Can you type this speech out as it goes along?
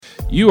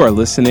You are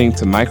listening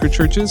to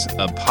Microchurches,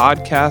 a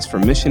podcast for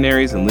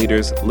missionaries and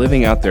leaders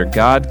living out their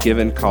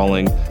God-given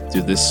calling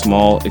through this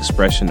small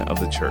expression of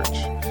the church.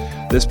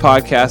 This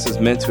podcast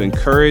is meant to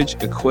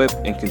encourage, equip,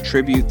 and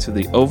contribute to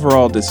the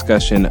overall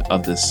discussion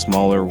of this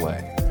smaller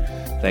way.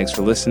 Thanks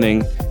for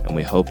listening, and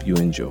we hope you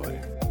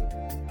enjoy.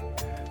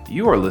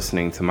 You are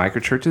listening to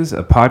Microchurches,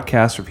 a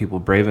podcast for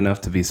people brave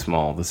enough to be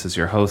small. This is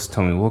your host,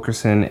 Tommy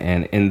Wilkerson,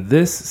 and in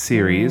this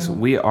series,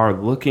 we are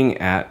looking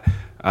at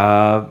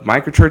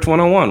Microchurch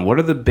 101. What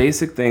are the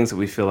basic things that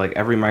we feel like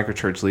every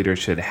microchurch leader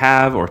should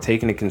have or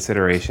take into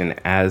consideration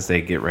as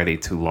they get ready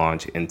to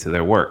launch into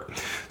their work?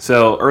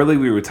 So early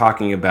we were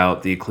talking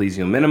about the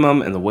ecclesial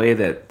minimum and the way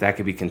that that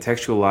could be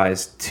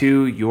contextualized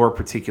to your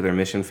particular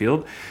mission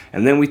field.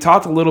 And then we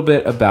talked a little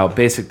bit about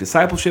basic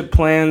discipleship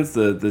plans,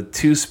 the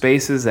two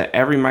spaces that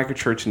every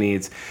microchurch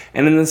needs.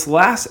 And in this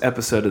last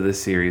episode of this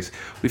series,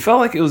 we felt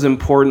like it was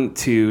important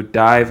to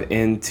dive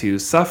into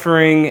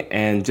suffering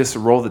and just the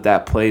role that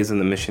that plays in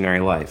the missionary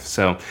life.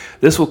 So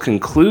this will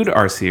conclude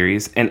our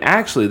series, and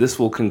actually this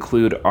will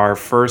conclude our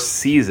first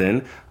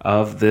season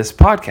of this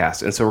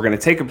podcast. And so we're going to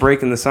take a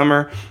break in the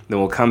summer, then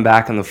we'll come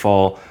back in the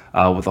fall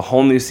with a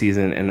whole new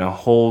season and a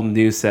whole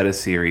new set of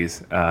series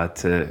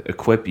to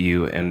equip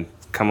you and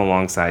come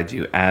alongside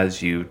you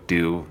as you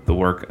do the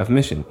work of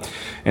mission.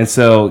 And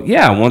so,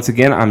 once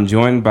again, I'm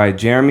joined by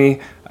Jeremy.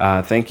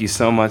 Thank you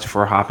so much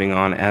for hopping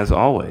on as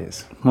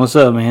always. What's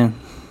up, man?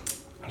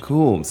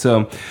 Cool.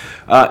 So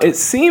it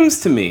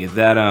seems to me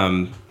that,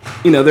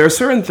 there are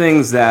certain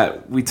things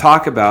that we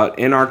talk about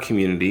in our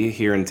community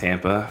here in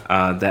Tampa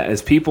that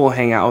as people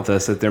hang out with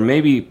us, that they're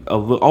maybe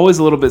always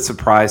a little bit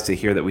surprised to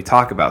hear that we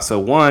talk about. So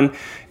one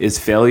is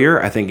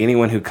failure. I think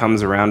anyone who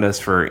comes around us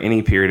for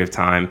any period of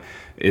time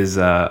is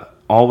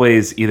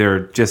always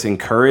either just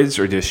encouraged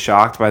or just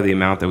shocked by the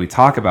amount that we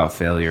talk about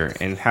failure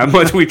and how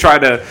much we try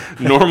to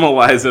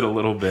normalize it a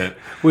little bit.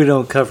 We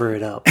don't cover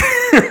it up.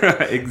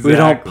 Exactly. We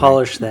don't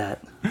polish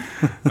that.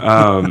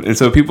 And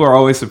so people are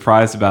always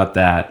surprised about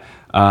that.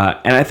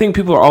 And I think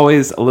people are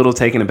always a little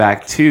taken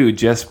aback, too,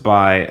 just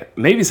by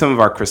maybe some of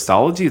our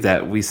Christology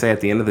that we say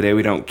at the end of the day,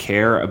 we don't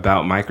care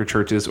about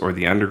microchurches or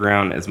the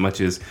underground as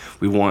much as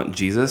we want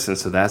Jesus. And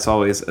so that's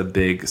always a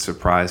big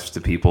surprise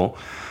to people.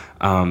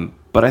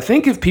 But I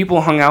think if people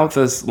hung out with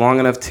us long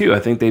enough, too, I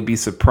think they'd be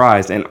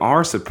surprised and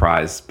are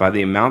surprised by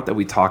the amount that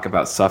we talk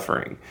about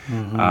suffering.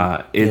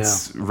 Mm-hmm.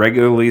 It's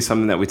regularly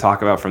something that we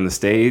talk about from the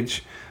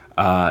stage.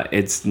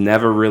 It's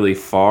never really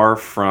far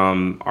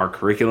from our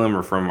curriculum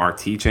or from our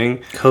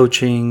teaching.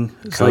 Coaching.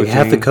 It's like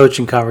half the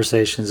coaching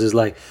conversations is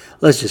like,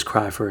 let's just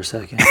cry for a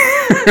second.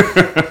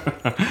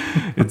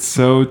 It's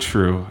so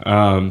true.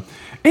 I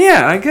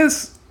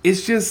guess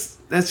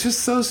that's just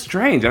so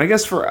strange. And I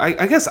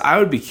guess I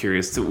would be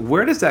curious to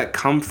where does that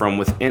come from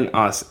within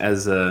us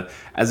as a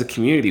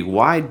community?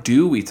 Why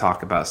do we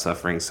talk about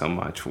suffering so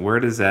much? Where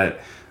does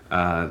that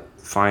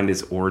find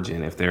its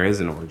origin, if there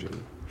is an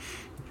origin?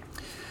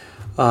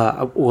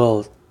 I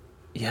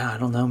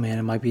don't know, man.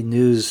 It might be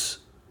news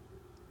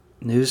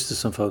to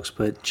some folks,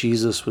 but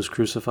Jesus was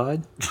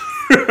crucified.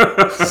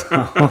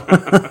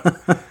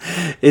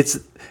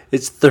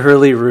 It's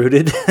thoroughly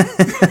rooted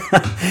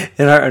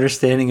in our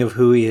understanding of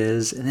who he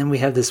is. And then we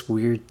have this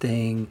weird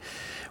thing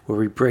where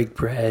we break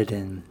bread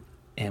and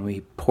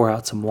we pour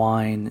out some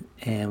wine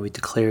and we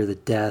declare the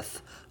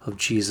death of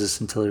Jesus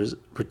until his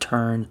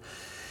return.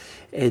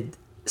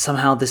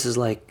 Somehow this is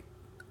like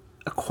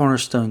a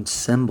cornerstone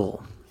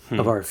symbol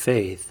of our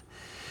faith.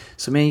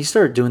 So, man, you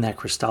start doing that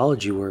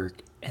Christology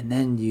work, and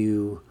then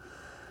you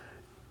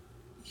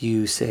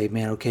say,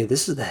 man, okay,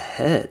 this is the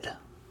head.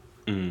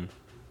 Mm.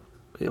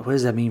 What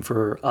does that mean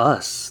for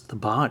us, the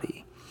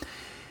body?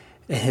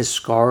 And his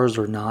scars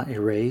are not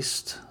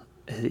erased.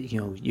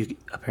 You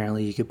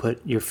could put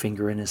your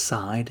finger in his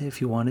side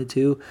if you wanted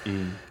to.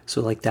 Mm.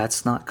 So, like,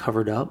 that's not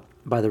covered up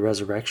by the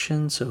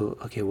resurrection. So,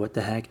 okay, what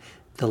the heck?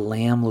 The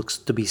lamb looks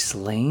to be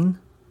slain.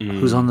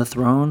 Who's on the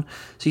throne.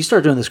 So you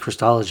start doing this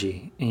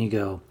Christology and you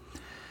go,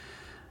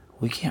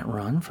 we can't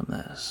run from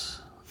this.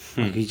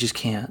 Like, you just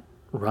can't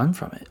run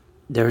from it.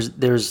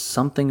 There's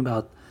something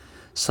about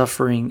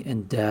suffering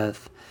and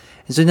death.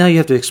 And so now you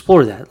have to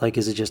explore that. Like,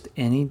 is it just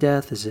any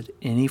death? Is it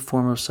any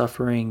form of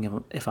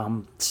suffering? If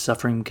I'm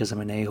suffering because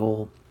I'm an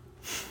a-hole,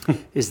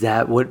 is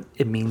that what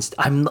it means?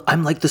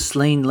 I'm like the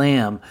slain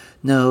lamb.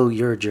 No,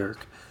 you're a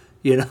jerk.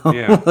 Yeah.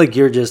 Like,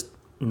 you're just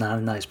not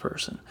a nice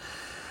person.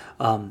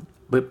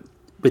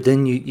 But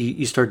then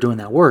you start doing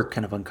that work,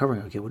 kind of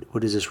uncovering, okay,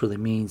 what does this really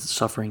mean?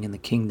 Suffering in the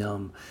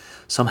kingdom,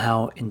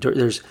 somehow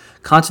there's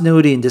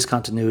continuity and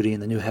discontinuity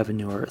in the new heaven,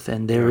 new earth.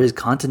 And there is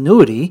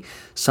continuity,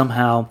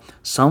 somehow,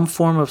 some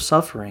form of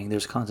suffering,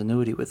 there's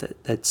continuity with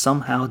it, that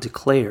somehow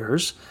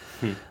declares,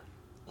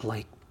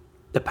 like,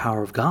 the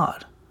power of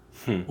God.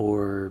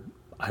 Or,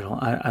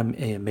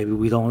 maybe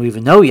we don't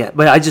even know yet,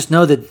 but I just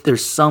know that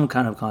there's some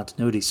kind of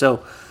continuity.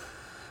 So,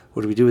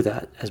 what do we do with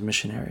that as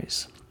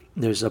missionaries?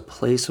 There's a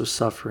place of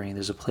suffering.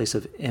 There's a place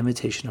of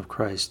imitation of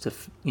Christ.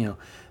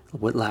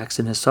 What lacks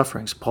in his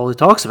sufferings. Paul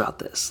talks about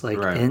this. Like,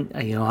 right. And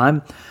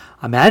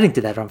I'm adding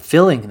to that. I'm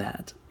filling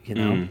that.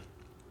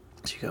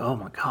 So you go, oh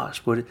my gosh,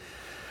 what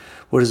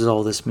does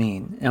all this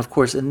mean? And of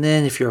course, and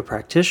then if you're a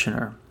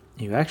practitioner,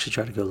 you actually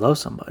try to go love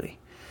somebody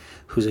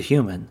who's a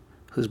human,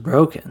 who's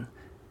broken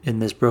in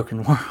this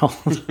broken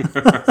world.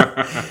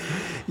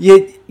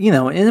 You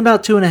know, in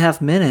about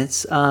 2.5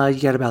 minutes,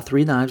 you got about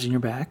 3 knives in your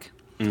back,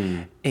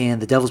 and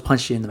the devil's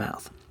punched you in the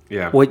mouth.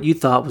 Yeah. What you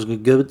thought was a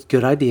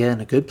good idea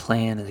and a good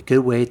plan and a good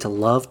way to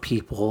love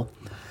people,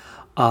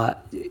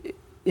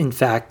 in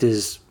fact,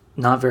 is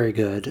not very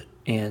good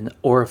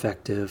or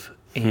effective,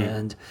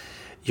 and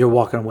you're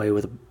walking away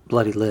with a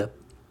bloody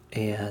lip,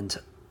 and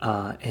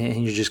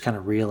you're just kind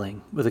of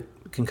reeling with a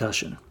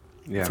concussion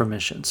from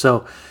mission.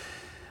 So,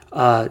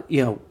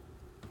 you know,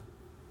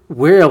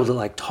 we're able to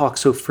like talk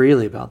so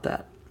freely about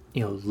that,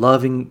 you know,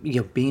 loving,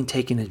 you know, being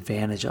taken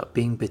advantage of,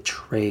 being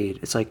betrayed.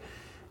 It's like,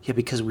 yeah,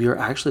 because we are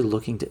actually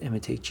looking to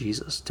imitate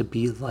Jesus, to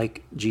be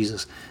like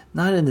Jesus,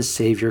 not in the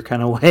savior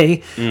kind of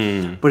way,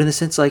 but in the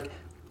sense like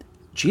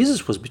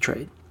Jesus was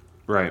betrayed.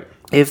 Right.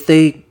 If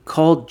they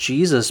called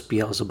Jesus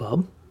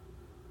Beelzebub,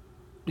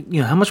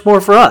 you know, how much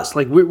more for us?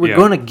 Like we're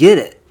going to get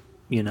it,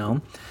 you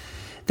know.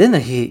 Then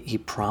he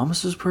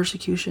promises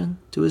persecution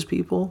to his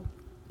people,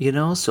 you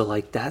know. So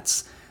like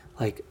that's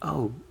like,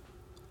 oh,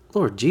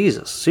 Lord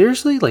Jesus,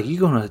 seriously? Like you're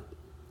going to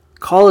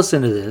call us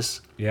into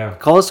this? Yeah.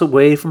 Call us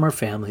away from our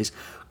families,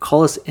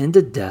 call us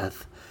into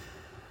death.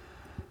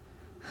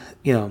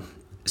 You know,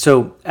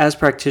 so as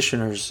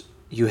practitioners,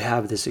 you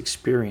have this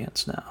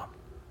experience now.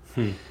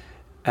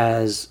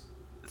 As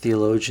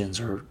theologians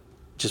or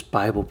just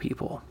Bible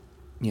people,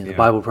 you know, the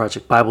Bible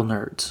Project, Bible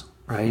nerds,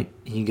 right?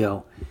 And you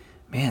go,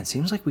 man, it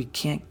seems like we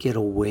can't get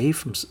away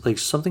from like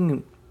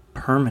something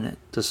permanent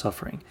to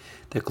suffering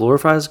that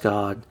glorifies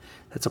God,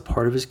 that's a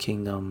part of his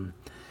kingdom,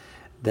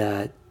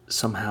 that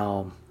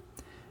somehow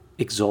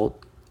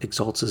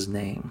exalts his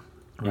name,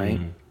 right?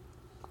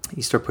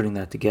 You start putting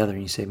that together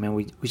and you say, man,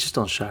 we just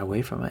don't shy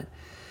away from it.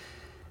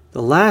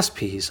 The last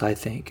piece, I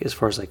think, as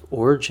far as like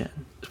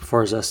origin, as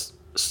far as us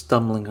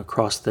stumbling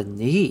across the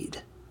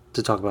need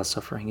to talk about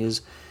suffering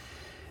is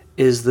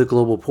the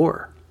global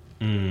poor.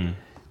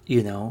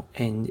 You know,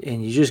 and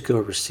you just go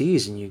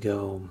overseas and you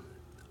go,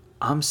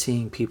 I'm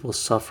seeing people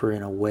suffer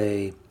in a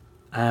way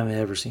I haven't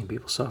ever seen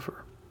people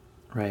suffer,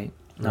 right?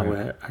 Not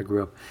where I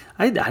grew up.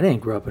 I didn't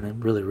grow up in a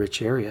really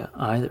rich area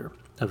either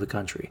of the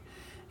country.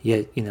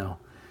 Yet, you know,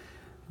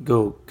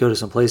 go to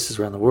some places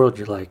around the world,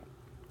 you're like,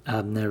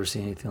 I've never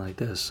seen anything like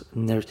this.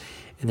 And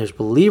there's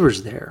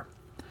believers there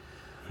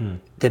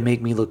that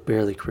make me look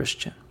barely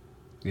Christian.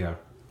 Yeah.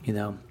 You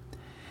know,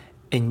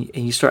 and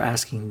you start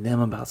asking them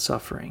about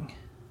suffering,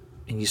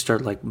 and you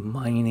start like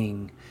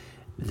mining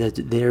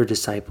their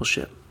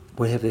discipleship.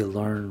 What have they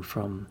learned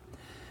from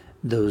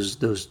those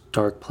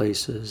dark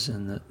places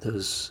and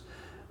those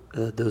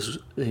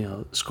you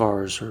know,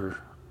 scars or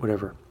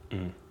whatever?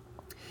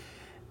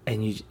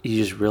 And you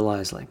just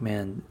realize, like,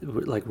 man,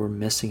 we're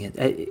missing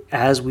it.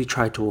 As we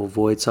try to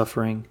avoid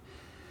suffering,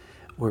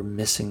 we're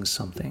missing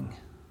something.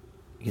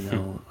 You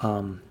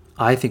know,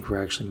 I think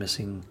we're actually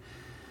missing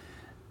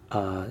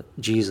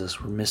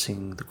Jesus. We're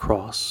missing the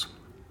cross.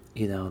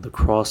 You know, the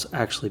cross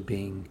actually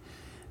being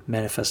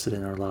manifested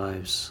in our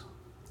lives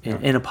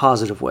in a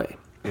positive way.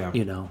 Yeah.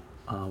 You know,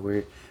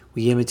 where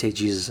we imitate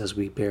Jesus as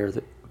we bear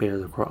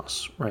the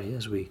cross, right?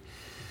 As we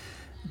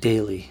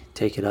daily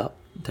take it up,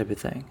 type of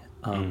thing.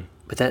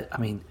 But that, I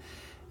mean,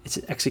 it's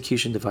an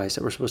execution device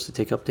that we're supposed to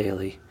take up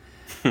daily.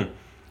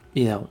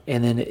 You know,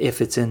 and then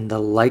if it's in the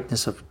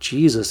likeness of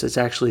Jesus, it's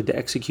actually the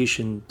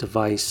execution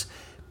device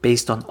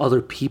based on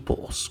other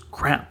people's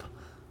crap,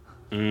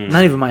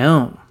 not even my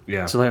own.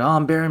 Yeah. So like, oh,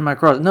 I'm bearing my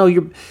cross. No,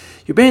 you're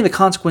bearing the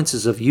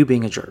consequences of you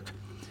being a jerk.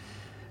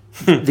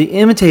 The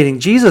imitating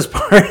Jesus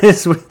part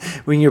is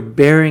when you're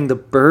bearing the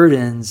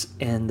burdens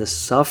and the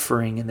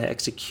suffering and the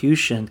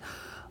execution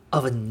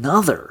of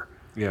another.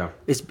 Yeah.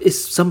 It's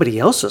somebody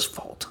else's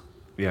fault.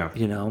 Yeah.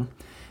 You know,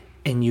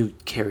 and you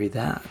carry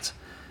that.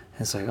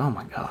 And it's like, oh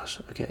my gosh,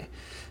 okay.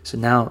 So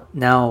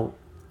now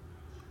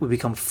we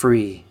become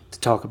free to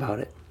talk about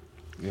it.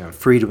 Yeah.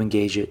 Free to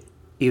engage it,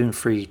 even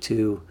free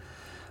to,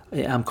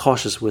 I'm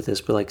cautious with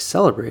this, but like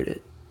celebrate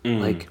it.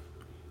 Like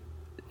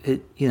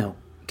it, you know,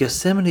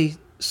 Gethsemane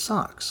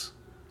sucks.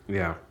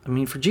 Yeah. I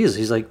mean, for Jesus,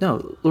 he's like,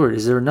 no, Lord,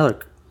 is there another,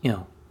 you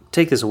know,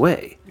 take this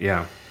away.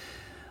 Yeah.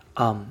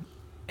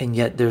 And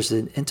yet there's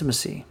an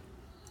intimacy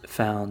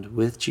found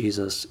with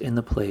Jesus in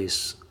the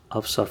place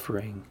of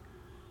suffering,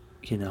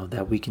 you know,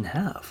 that we can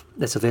have,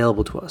 that's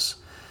available to us.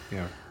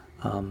 Yeah.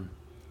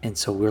 And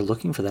so we're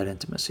looking for that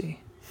intimacy.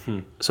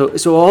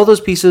 So all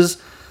those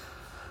pieces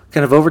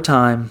kind of over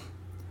time,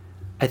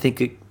 I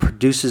think it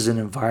produces an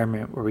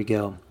environment where we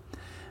go,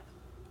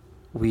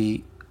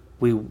 we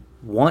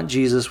want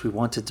Jesus, we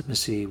want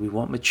intimacy, we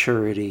want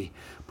maturity,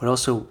 but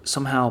also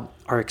somehow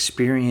our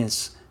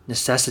experience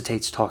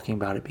necessitates talking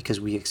about it because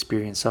we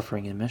experience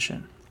suffering in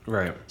mission.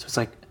 Right. So it's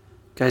like,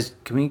 guys,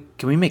 can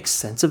we make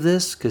sense of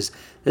this? Because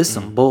there's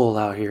some bull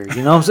out here.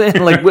 You know what I'm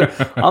saying?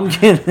 Like, I'm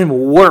getting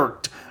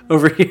worked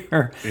over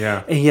here.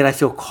 Yeah. And yet I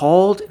feel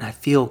called and I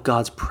feel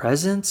God's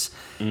presence.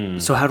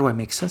 So how do I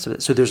make sense of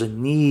it? So there's a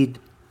need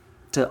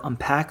to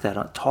unpack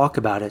that, talk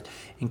about it,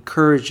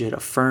 encourage it,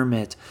 affirm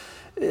it,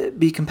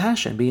 be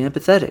compassionate, be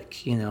empathetic,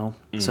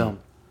 So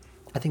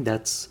I think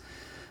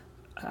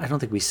I don't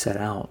think we set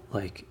out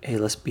like, hey,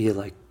 let's be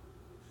like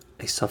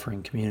a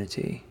suffering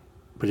community,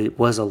 but it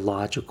was a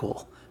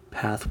logical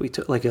path we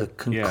took, like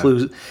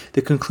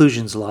the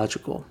conclusion's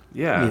logical.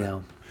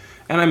 Yeah.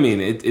 And I mean,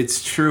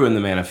 it's true in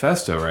the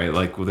manifesto, right?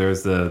 Like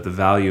there's the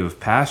value of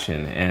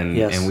passion,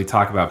 and we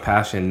talk about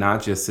passion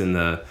not just in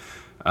the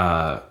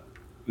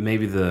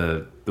maybe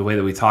the way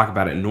that we talk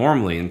about it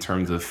normally in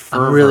terms of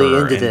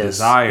fervor and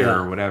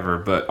desire or whatever,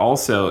 but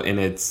also in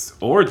its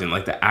origin,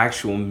 like the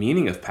actual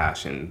meaning of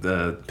passion,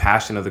 the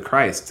passion of the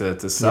Christ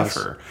to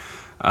suffer.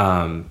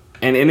 Yes.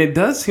 And it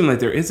does seem like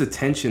there is a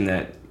tension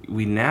that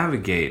we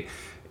navigate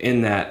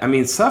in that. I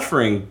mean,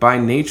 suffering by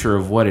nature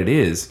of what it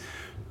is.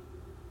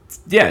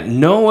 Yeah,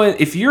 no one,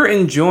 if you're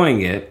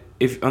enjoying it,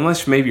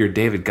 unless maybe you're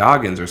David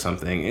Goggins or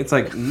something, it's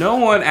like no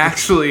one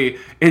actually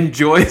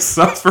enjoys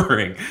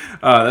suffering.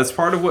 That's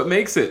part of what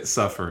makes it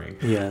suffering.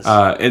 Yes.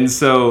 And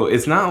so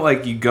it's not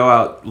like you go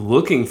out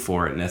looking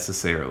for it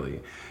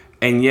necessarily.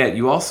 And yet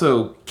you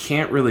also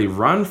can't really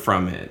run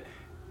from it.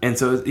 And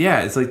so,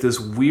 yeah, it's like this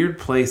weird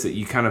place that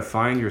you kind of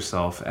find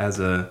yourself as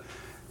a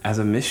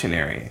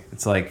missionary.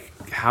 It's like,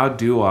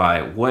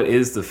 what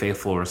is the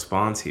faithful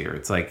response here?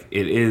 It's like,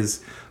 it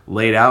is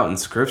laid out in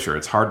Scripture.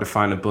 It's hard to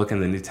find a book in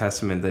the New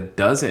Testament that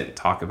doesn't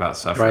talk about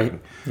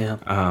suffering. Right.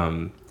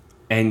 Yeah.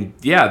 And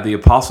yeah, the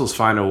apostles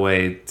find a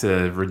way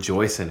to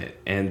rejoice in it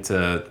and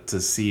to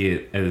see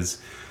it as,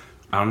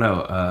 I don't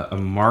know, a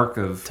mark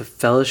of... To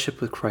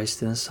fellowship with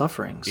Christ in his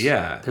sufferings.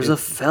 Yeah. There's a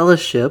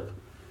fellowship,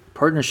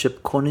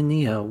 partnership,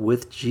 koinonia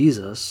with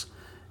Jesus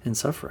in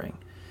suffering.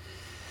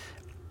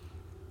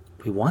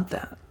 We want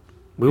that.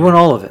 We want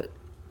all of it.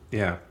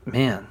 Yeah.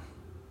 Man,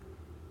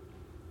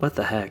 what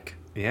the heck?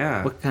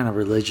 Yeah. What kind of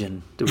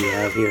religion do we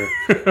have here?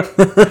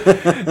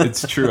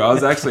 It's true. I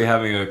was actually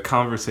having a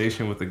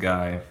conversation with a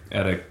guy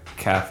at a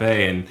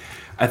cafe, and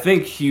I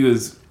think I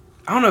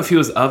don't know if he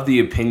was of the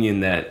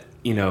opinion that,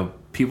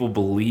 people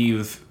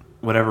believe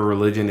whatever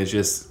religion is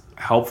just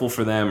helpful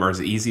for them or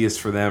is easiest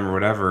for them or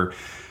whatever.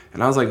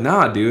 And I was like,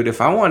 nah, dude, if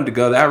I wanted to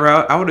go that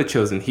route, I would have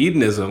chosen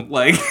hedonism.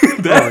 Like,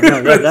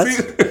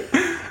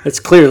 that's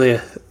clearly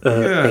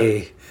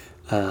a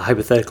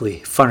hypothetically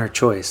funner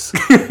choice.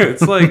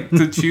 It's like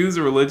to choose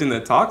a religion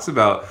that talks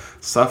about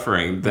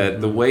suffering,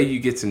 that the way you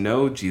get to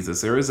know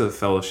Jesus, there is a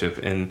fellowship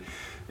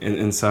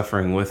in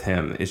suffering with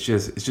him. It's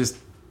just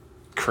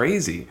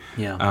crazy.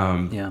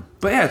 Yeah.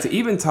 But yeah, to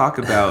even talk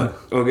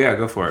about,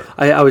 go for it.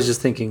 I was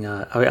just thinking,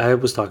 I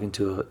was talking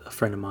to a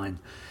friend of mine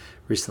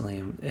recently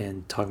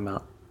and talking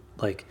about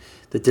like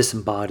the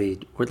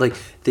disembodied, or like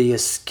the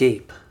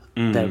escape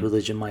that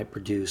religion might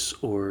produce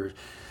or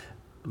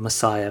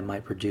Messiah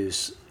might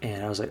produce.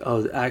 And I was like,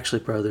 oh,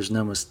 actually, bro, there's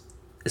no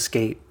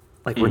escape.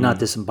 Like, we're not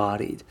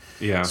disembodied.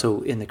 Yeah.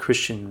 So in the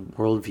Christian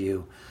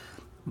worldview,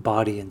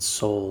 body and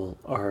soul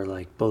are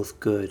like both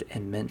good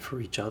and meant for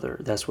each other.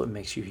 That's what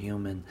makes you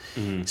human.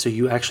 So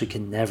you actually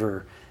can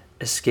never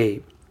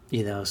escape,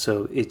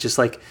 so it's just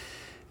like,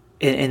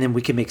 and then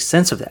we can make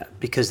sense of that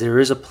because there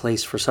is a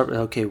place for suffering.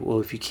 Okay,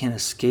 well, if you can't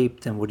escape,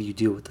 then what do you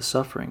do with the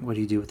suffering? What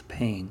do you do with the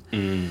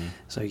pain?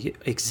 So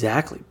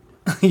exactly,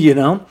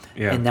 Yeah.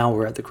 And now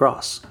we're at the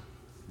cross.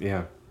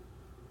 Yeah.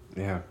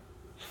 Yeah.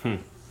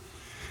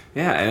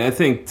 Yeah, and I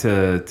think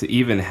to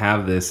even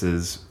have this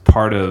as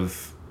part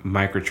of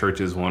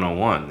Microchurches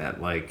 101,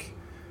 that like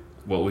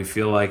what we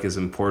feel like is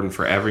important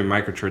for every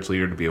microchurch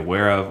leader to be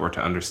aware of or to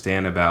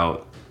understand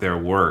about their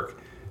work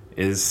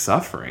is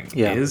suffering,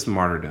 is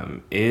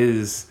martyrdom,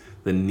 is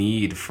the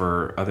need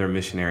for other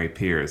missionary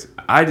peers.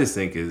 I just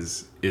think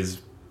is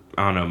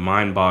I don't know,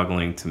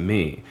 mind-boggling to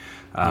me.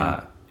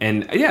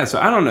 And yeah, so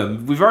I don't know.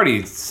 We've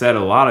already said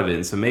a lot of it,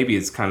 and so maybe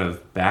it's kind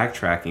of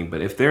backtracking.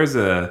 But if there's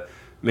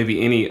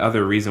maybe any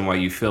other reason why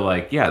you feel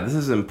like, yeah, this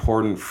is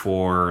important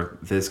for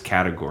this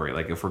category.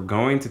 Like if we're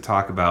going to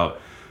talk about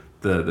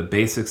the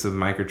basics of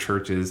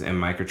microchurches and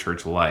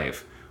microchurch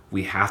life,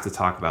 we have to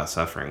talk about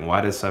suffering.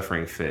 Why does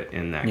suffering fit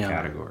in that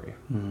category?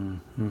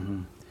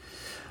 Mm-hmm.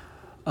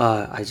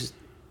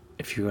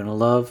 If you're gonna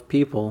love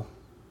people,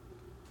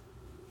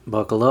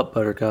 buckle up,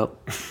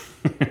 Buttercup.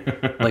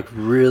 Like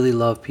really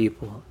love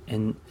people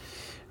and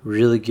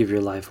really give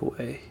your life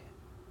away.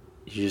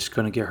 You're just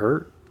gonna get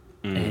hurt.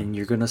 And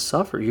you're going to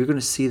suffer. You're going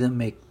to see them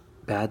make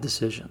bad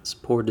decisions,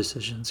 poor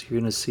decisions. You're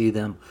going to see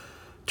them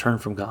turn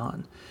from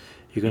God.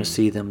 You're going to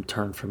see them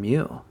turn from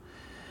you.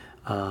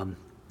 You're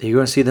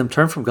going to see them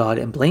turn from God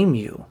and blame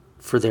you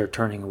for their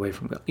turning away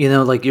from God.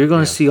 Like you're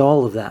going to see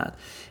all of that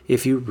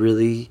if you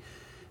really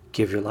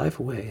give your life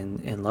away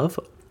and love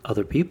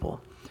other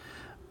people.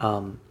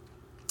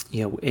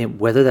 And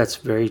whether that's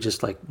very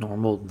just like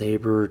normal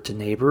neighbor to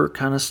neighbor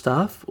kind of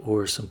stuff,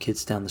 or some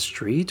kids down the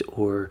street,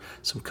 or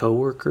some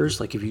coworkers,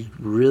 like if you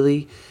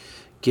really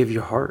give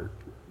your heart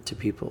to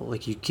people,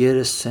 like you get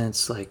a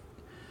sense like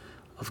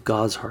of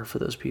God's heart for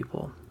those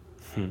people,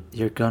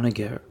 you're gonna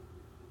get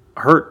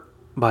hurt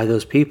by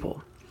those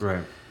people.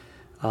 Right.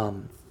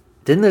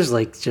 Then there's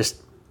like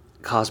just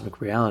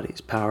cosmic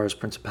realities, powers,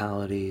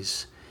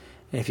 principalities.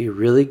 And if you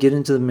really get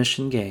into the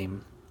mission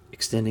game,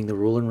 extending the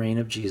rule and reign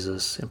of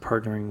Jesus and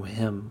partnering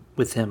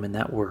with him in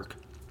that work,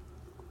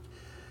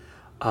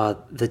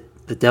 the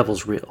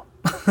devil's real.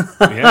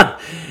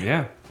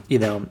 Yeah. You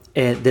know,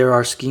 and there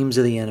are schemes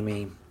of the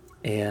enemy,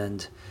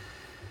 and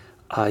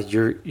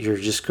you're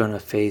just going to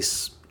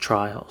face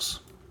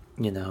trials,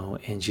 you know.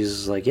 And Jesus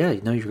is like, yeah,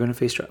 no, you're going to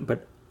face trials,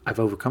 but I've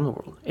overcome the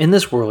world. In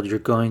this world, you're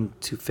going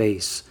to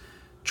face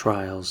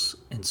trials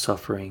and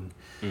suffering,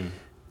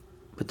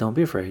 but don't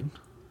be afraid.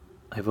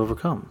 I've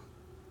overcome,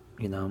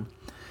 you know.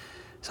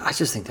 So I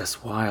just think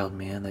that's wild,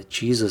 man, that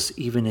Jesus,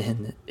 even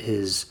in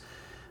his,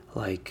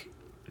 like,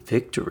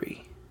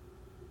 victory,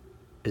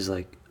 is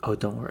like, oh,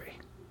 don't worry.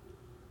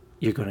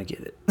 You're going to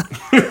get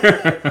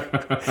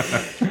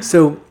it.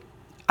 So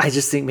I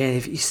just think, man,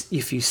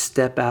 if you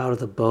step out of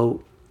the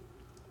boat,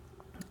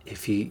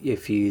 if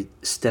you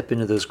step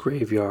into those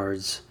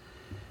graveyards,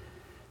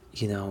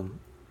 you know,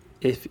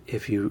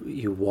 if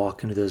you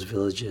walk into those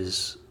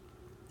villages,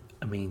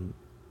 I mean,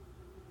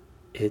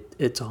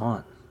 it's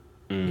on,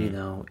 you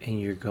know, and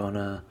you're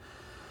gonna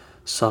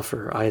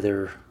suffer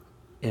either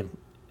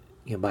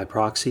by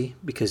proxy,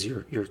 because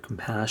you're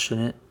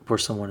compassionate for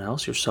someone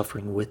else, you're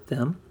suffering with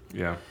them.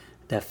 Yeah.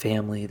 That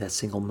family, that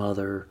single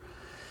mother,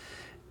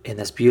 and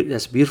that's a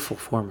beautiful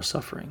form of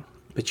suffering.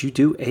 But you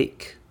do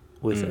ache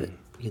with it,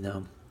 you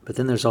know. But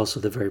then there's also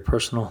the very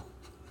personal,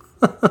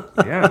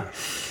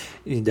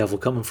 devil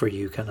coming for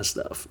you kind of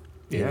stuff.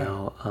 You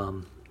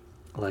know,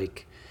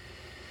 like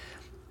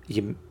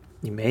you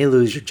may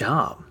lose your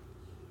job.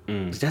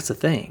 That's the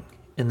thing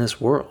in this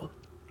world,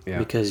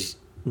 because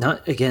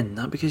not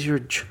because you're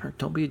a jerk.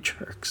 Don't be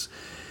jerks.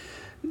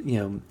 You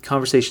know,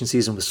 conversation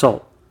seasoned with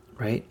salt,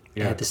 right?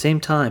 Yeah. And at the same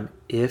time,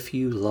 if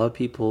you love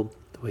people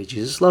the way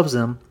Jesus loves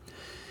them,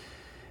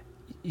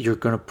 you're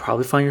going to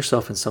probably find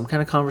yourself in some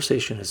kind of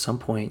conversation at some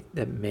point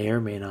that may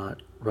or may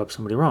not rub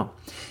somebody wrong.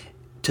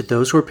 To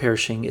those who are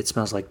perishing, it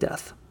smells like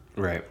death.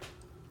 Right.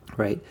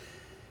 Right.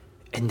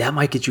 And that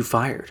might get you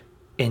fired.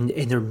 And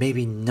there may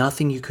be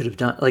nothing you could have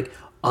done, like,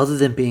 other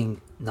than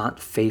being not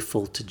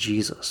faithful to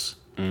Jesus.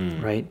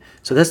 Right.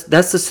 So that's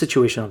the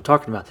situation I'm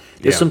talking about.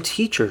 There's some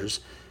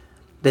teachers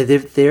that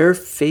if they're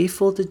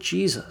faithful to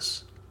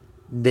Jesus,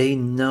 they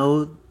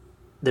know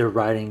they're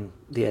riding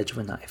the edge of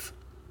a knife.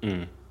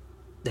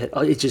 That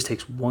it just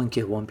takes one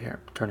kid, one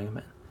parent turning them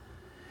in.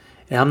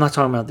 And I'm not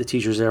talking about the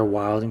teachers that are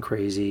wild and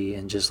crazy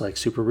and just like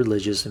super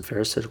religious and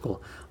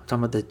pharisaical. I'm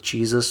talking about the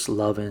Jesus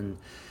loving,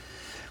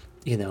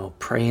 you know,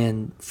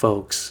 praying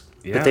folks.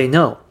 Yeah. But they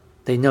know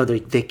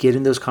they get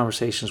in those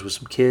conversations with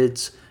some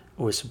kids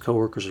or with some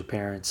coworkers or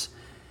parents,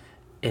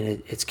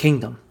 and it's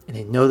kingdom, and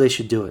they know they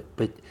should do it.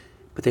 But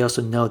they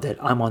also know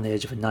that I'm on the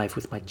edge of a knife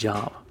with my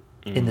job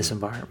in this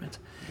environment.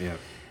 Yeah.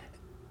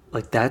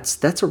 Like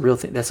that's a real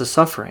thing. That's a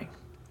suffering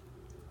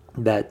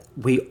that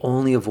we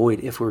only avoid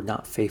if we're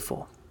not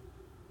faithful.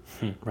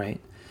 Right?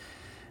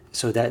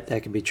 So that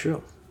can be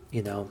true,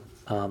 you know.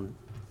 I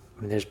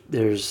mean,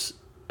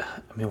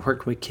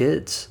 working with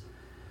kids,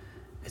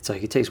 it's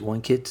like it takes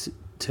one kid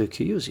to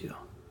accuse you.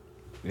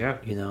 Yeah.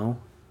 You know,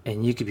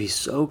 and you could be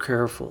so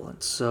careful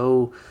and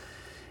so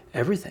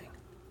everything,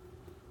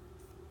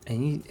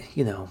 and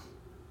you know,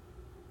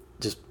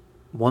 just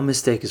one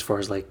mistake as far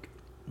as like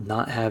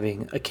not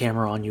having a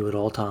camera on you at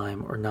all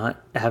time, or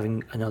not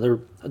having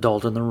another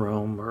adult in the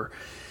room, or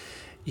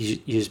you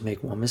just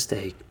make one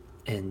mistake.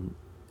 And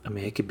I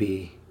mean, it could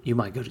be, you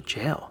might go to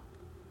jail.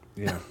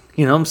 Yeah.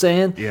 You know what I'm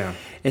saying? Yeah.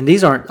 And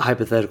these aren't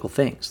hypothetical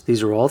things.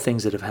 These are all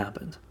things that have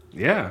happened.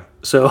 Yeah.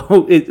 So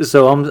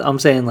I'm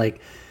saying,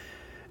 like,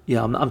 you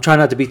know, I'm trying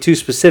not to be too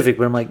specific,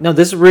 but I'm like, no,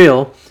 this is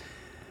real.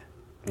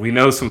 We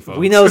know some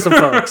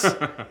folks.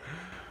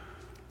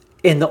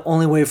 And the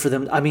only way for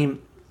them, I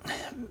mean,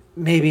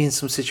 maybe in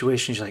some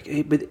situations you're like,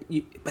 hey,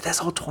 but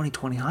that's all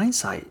 20/20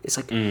 hindsight. It's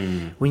like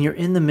when you're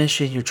in the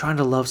mission, you're trying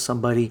to love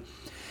somebody,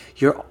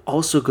 you're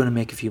also going to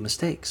make a few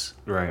mistakes.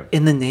 Right.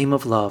 In the name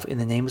of love, in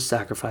the name of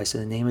sacrifice, in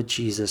the name of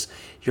Jesus,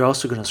 you're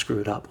also going to screw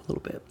it up a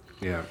little bit.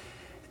 Yeah.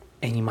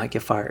 And you might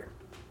get fired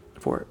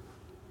for it.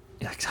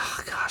 You're like,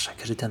 oh gosh, I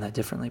could have done that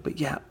differently.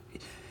 But yeah.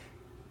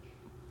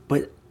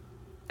 But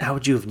how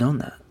would you have known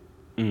that?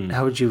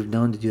 How would you have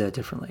known to do that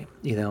differently?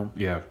 You know?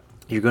 Yeah.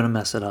 You're going to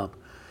mess it up.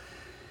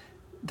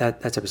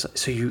 That's episode.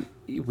 So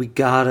we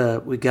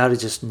gotta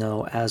just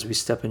know as we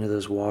step into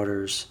those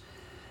waters,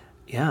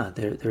 yeah,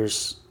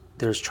 there's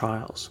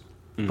trials,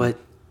 but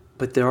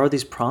there are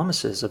these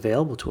promises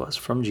available to us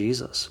from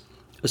Jesus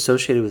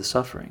associated with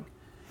suffering,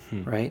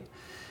 right?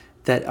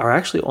 That are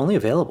actually only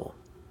available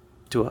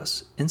to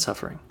us in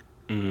suffering,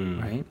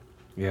 right?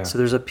 Yeah. So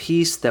there's a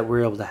peace that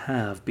we're able to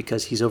have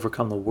because he's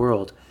overcome the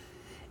world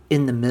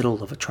in the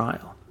middle of a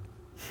trial,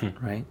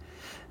 right?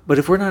 But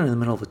if we're not in the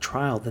middle of a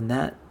trial, then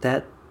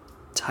that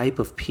type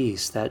of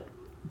peace, that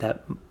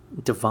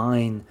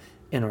divine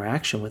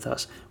interaction with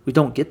us, we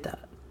don't get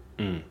that.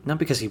 Not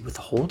because he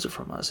withholds it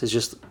from us. It's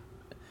just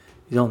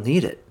you don't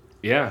need it.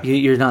 Yeah,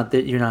 you're not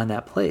in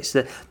that place.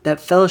 That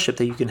fellowship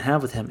that you can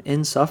have with him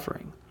in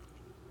suffering,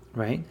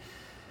 right?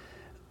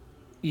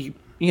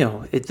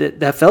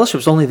 that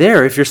fellowship's only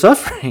there if you're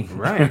suffering.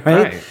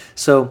 Right.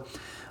 So,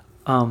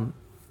 so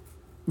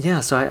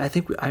I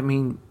think,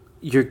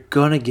 you're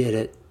going to get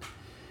it.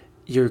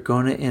 You're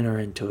going to enter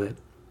into it.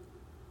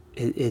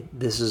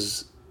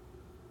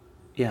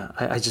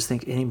 I just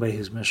think anybody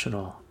who's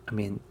missional,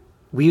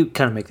 we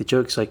kind of make the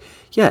joke. It's like,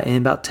 in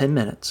about 10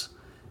 minutes,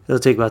 it'll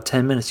take about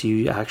 10 minutes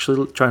you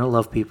actually trying to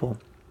love people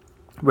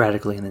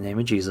radically in the name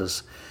of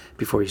Jesus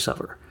before you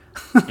suffer.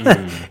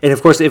 And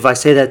of course, if I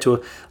say that to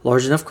a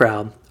large enough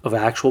crowd of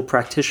actual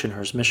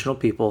practitioners, missional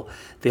people,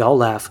 they all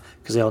laugh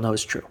because they all know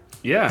it's true.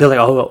 Yeah. They're like,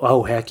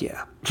 oh, heck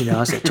yeah.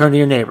 I say, turn to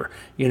your neighbor,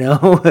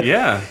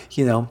 Yeah.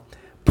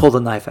 Pull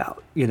the knife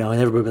out, and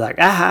everybody be like,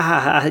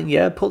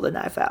 yeah, pull the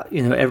knife out.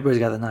 Everybody's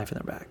got the knife in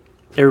their back.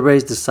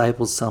 Everybody's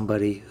discipled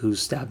somebody who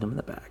stabbed them in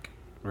the back.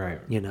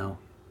 Right. And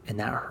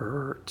that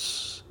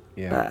hurts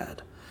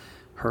bad.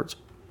 Hurts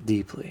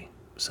deeply.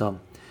 So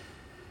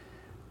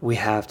we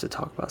have to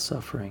talk about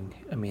suffering.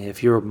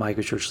 If you're a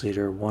microchurch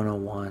leader,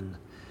 101,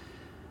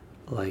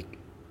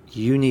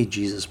 you need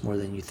Jesus more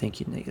than you think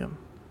you need him.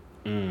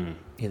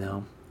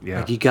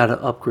 Yeah. You got to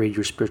upgrade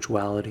your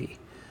spirituality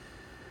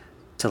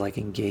to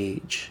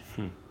engage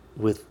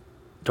with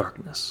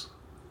darkness,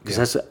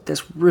 because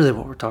that's really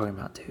what we're talking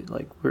about, dude.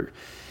 We're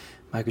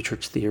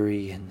microchurch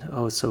theory, and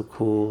it's so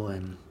cool,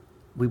 and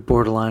we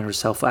borderline or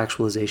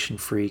self-actualization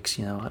freaks.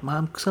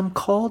 I'm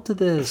called to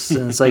this,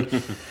 and it's like,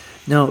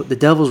 no, the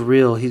devil's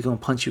real. He's gonna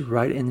punch you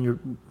right in your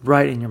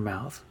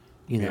mouth.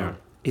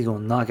 He's gonna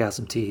knock out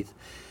some teeth.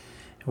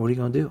 And what are you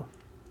gonna do?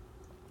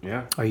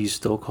 Yeah. Are you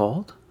still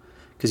called?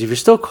 Because if you're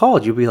still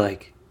called, you'll be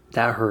like,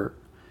 that hurt.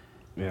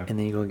 Yeah. And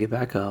then you're gonna get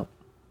back up.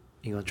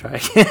 You're gonna try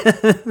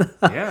again.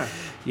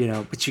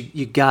 Yeah. But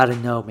you gotta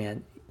know,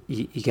 man.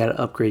 You gotta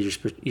upgrade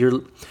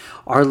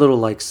our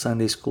little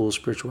Sunday school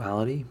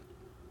spirituality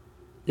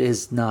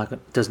does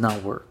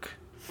not work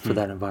for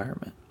that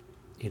environment.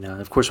 And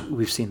of course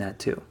we've seen that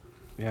too.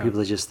 Yeah.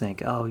 People that just think,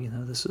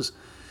 this is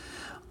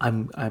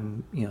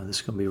this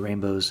is gonna be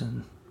rainbows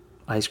and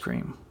ice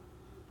cream.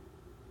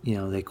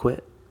 They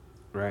quit.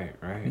 Right.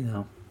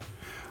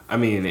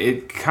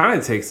 It kind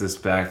of takes us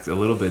back a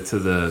little bit to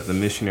the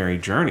missionary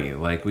journey.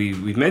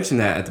 We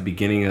mentioned that at the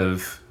beginning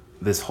of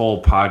this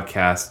whole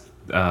podcast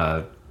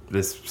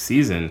this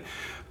season.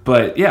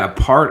 But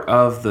part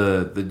of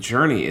the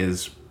journey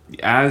is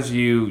as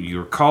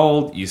you're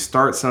called, you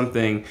start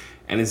something,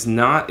 and it's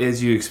not,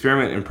 as you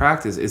experiment and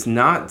practice, it's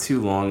not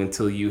too long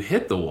until you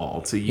hit the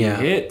wall, till you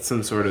hit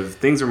some sort of,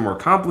 things are more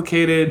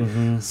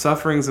complicated,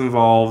 suffering's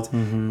involved,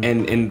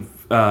 and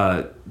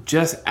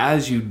just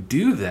as you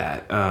do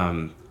that,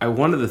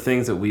 one of the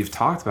things that we've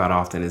talked about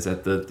often is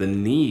that the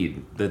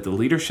need that the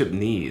leadership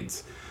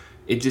needs,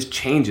 it just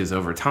changes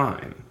over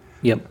time.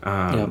 Yep.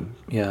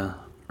 Yeah.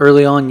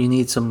 Early on, you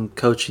need some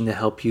coaching to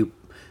help you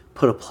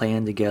put a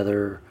plan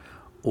together,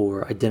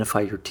 or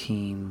identify your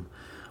team,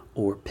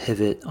 or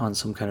pivot on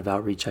some kind of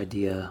outreach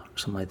idea or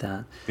something like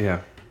that.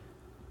 Yeah.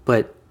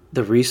 But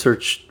the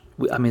research,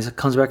 it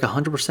comes back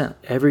 100%.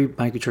 Every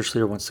microchurch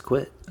leader wants to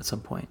quit at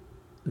some point.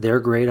 They're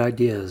great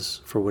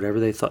ideas for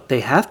whatever they thought. They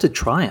have to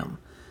try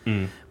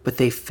them, but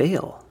they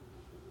fail.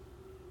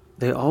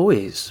 They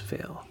always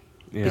fail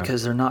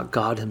because they're not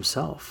God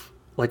himself.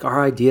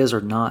 Our ideas are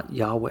not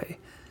Yahweh.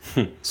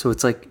 So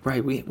it's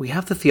we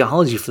have the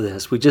theology for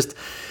this. We just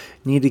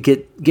need to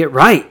get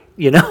right,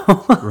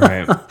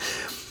 Right.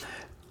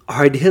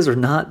 Our ideas are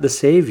not the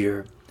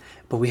Savior,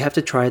 but we have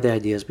to try the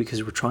ideas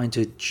because we're trying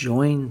to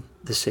join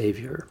the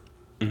Savior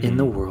in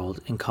the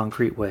world in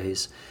concrete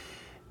ways.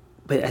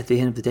 But at the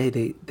end of the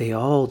day, they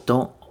all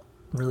don't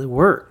really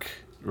work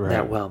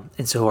that well.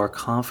 And so our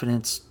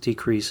confidence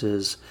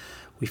decreases.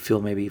 We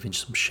feel maybe even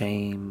some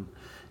shame,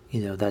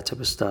 that type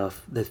of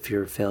stuff. The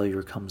fear of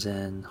failure comes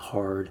in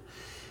hard,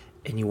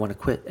 and you want to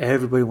quit.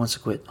 Everybody wants to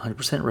quit.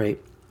 100% rate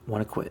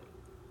want to quit.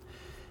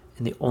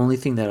 And the only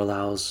thing that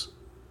allows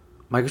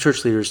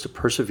microchurch leaders to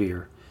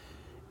persevere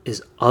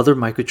is other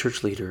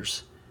microchurch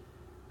leaders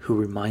who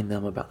remind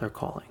them about their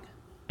calling.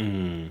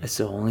 It's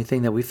the only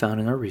thing that we found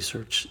in our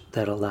research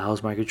that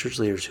allows microchurch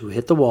leaders who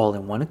hit the wall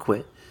and want to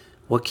quit.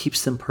 What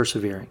keeps them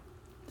persevering?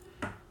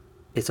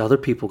 It's other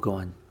people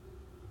going,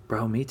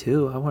 bro, me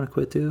too. I want to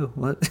quit too.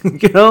 What?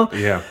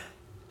 Yeah.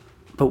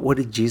 But what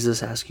did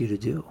Jesus ask you to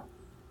do?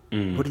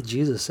 What did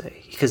Jesus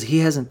say? Because he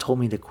hasn't told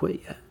me to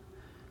quit yet.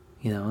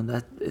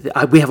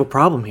 We have a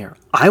problem here.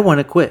 I want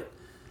to quit.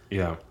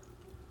 Yeah.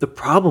 The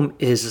problem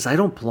is I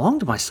don't belong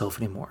to myself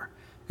anymore.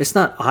 It's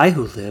not I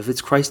who live,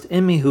 it's Christ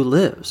in me who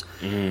lives.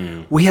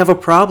 We have a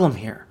problem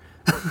here.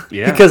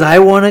 Because I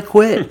want to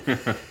quit.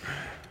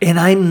 And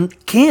I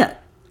can't.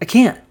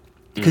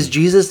 Because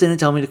Jesus didn't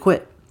tell me to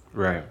quit.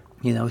 Right.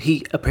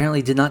 He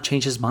apparently did not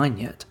change his mind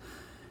yet.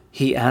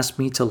 He asked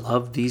me to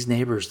love these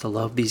neighbors, to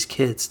love these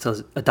kids,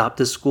 to adopt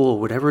this school,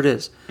 whatever it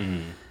is.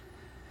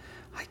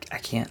 I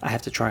can't. I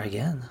have to try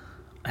again.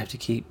 I have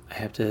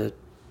to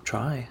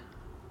try,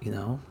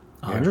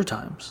 100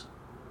 times.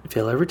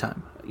 Fail every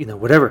time,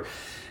 whatever.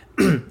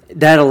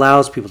 That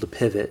allows people to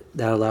pivot.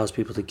 That allows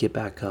people to get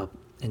back up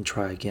and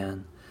try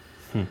again.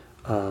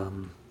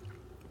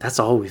 That's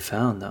all we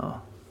found,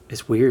 though.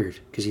 It's weird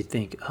because you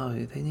think, oh,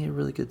 they need a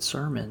really good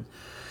sermon.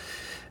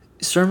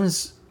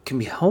 Sermons can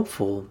be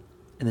helpful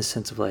in the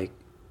sense of like,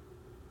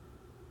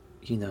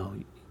 you know,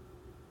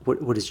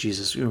 what is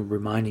Jesus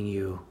reminding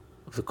you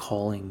of the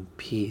calling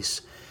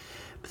piece?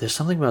 But there's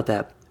something about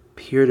that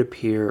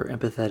peer-to-peer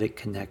empathetic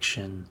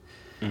connection.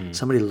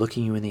 Somebody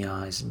looking you in the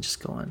eyes and just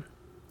going,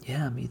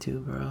 yeah, me too,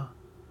 bro.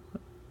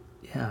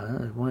 Yeah,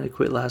 I wanted to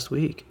quit last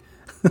week.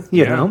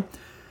 you know?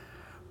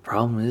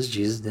 Problem is,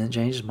 Jesus didn't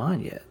change his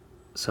mind yet.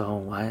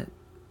 So I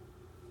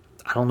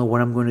don't know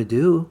what I'm going to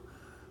do,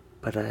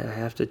 but I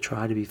have to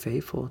try to be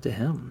faithful to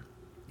him,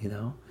 you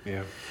know?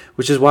 Yeah.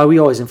 Which is why we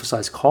always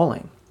emphasize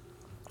calling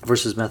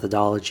versus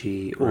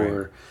methodology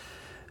or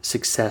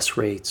success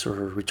rates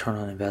or return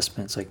on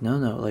investments. Like, no,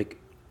 like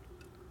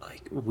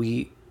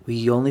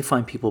we only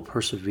find people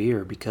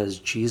persevere because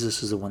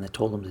Jesus is the one that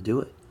told them to do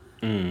it.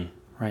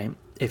 Right?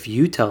 If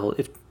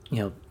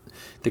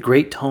the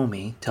great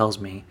Tommy tells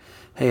me,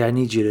 hey, I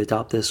need you to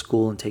adopt this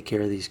school and take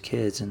care of these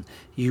kids, and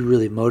you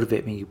really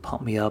motivate me, you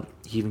pump me up,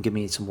 you even give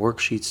me some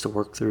worksheets to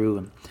work through,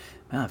 and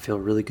man, I feel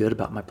really good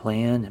about my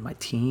plan and my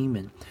team,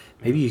 and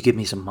maybe you give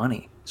me some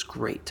money. It's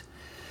great.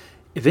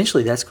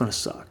 Eventually that's going to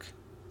suck.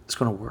 It's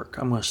going to work.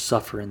 I'm going to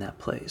suffer in that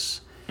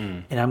place,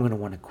 and I'm going to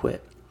want to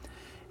quit.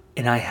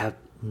 And I have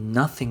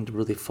nothing to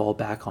really fall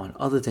back on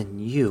other than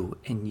you,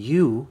 and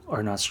you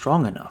are not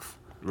strong enough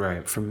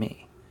for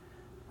me,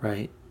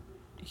 right?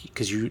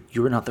 Because you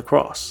were not the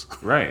cross.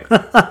 Right.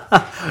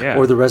 Yeah.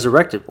 Or the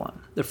resurrected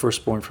one, the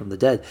firstborn from the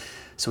dead.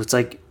 So it's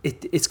like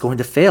it's going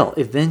to fail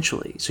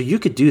eventually. So you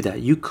could do that.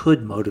 You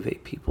could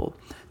motivate people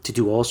to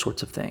do all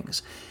sorts of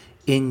things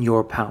in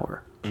your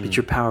power, but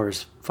your power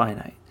is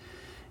finite,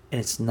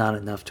 and it's not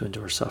enough to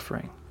endure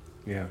suffering.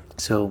 Yeah.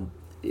 So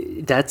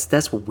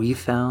that's what we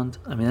found.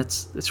 I mean,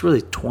 it's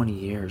really 20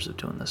 years of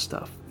doing this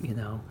stuff, you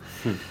know.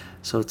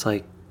 So it's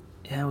like,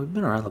 yeah, we've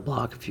been around the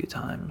block a few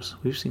times.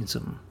 We've seen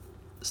some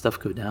stuff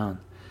go down,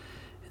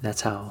 and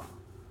that's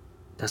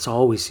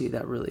all we see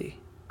that really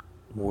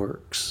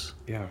works.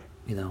 Yeah.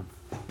 You know.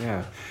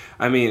 Yeah.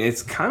 I mean,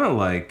 it's kind of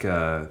like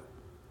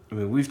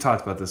we've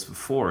talked about this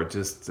before,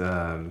 just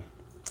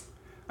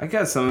I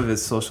guess some of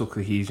it's social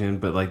cohesion,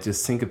 but like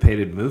just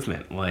syncopated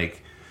movement.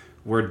 Like,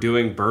 we're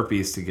doing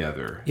burpees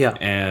together. Yeah.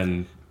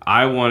 And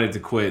I wanted to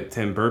quit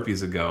 10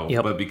 burpees ago,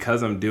 but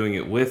because I'm doing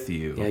it with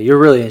you. Yeah, you're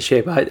really in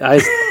shape. I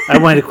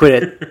wanted to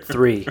quit at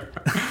 3.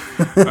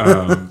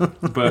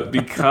 But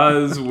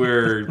because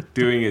we're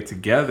doing it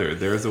together,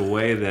 there's a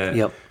way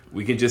that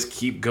we can just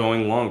keep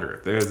going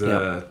longer. There's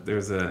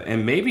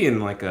and maybe in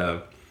like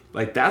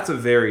that's a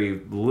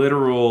very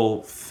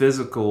literal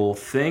physical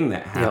thing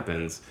that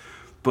happens.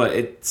 But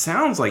it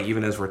sounds like,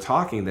 even as we're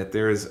talking, that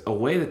there's a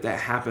way that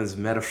happens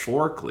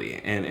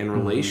metaphorically and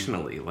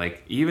relationally.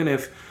 Like, even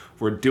if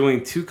we're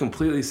doing 2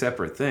 completely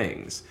separate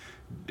things,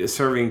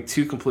 serving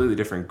 2 completely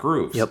different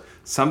groups,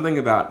 something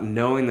about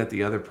knowing that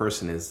the other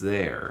person is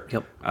there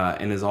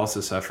and is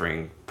also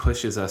suffering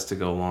pushes us to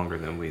go longer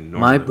than we normally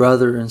My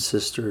brother and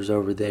sisters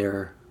over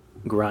there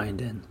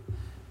grinding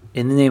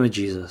in the name of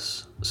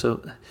Jesus.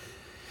 So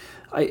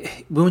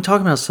when we're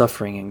talking about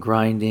suffering and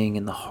grinding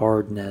and the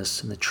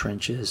hardness and the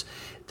trenches,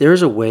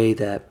 there's a way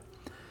that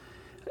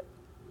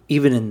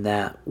even in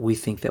that we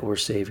think that we're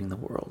saving the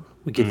world.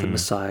 We get the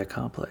Messiah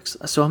complex.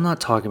 So I'm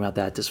not talking about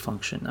that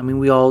dysfunction. I mean,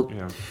 we all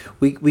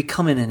we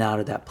come in and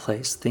out of that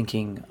place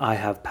thinking I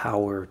have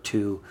power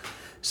to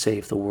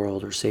save the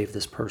world or save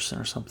this person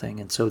or something.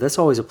 And so that's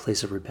always a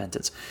place of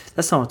repentance.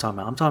 That's not what I'm talking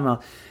about. I'm talking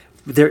about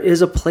there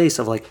is a place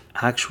of like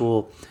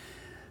actual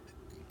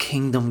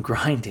kingdom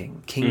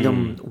grinding,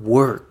 kingdom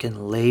work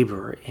and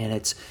labor, and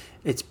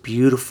it's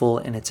beautiful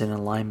and it's in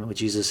alignment with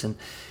Jesus,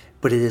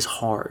 but it is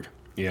hard.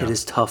 It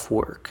is tough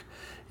work.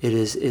 It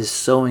is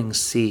sowing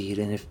seed,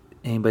 and if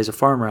anybody's a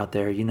farmer out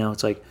there, you know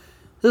it's like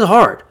this is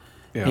hard,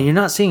 and you're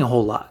not seeing a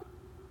whole lot.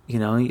 You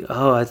know,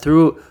 I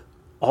threw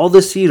all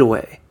the seed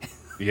away,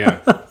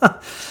 and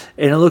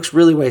it looks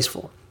really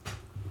wasteful.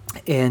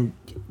 And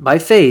by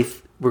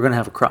faith, we're going to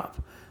have a crop,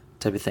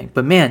 type of thing.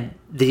 But man,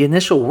 the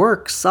initial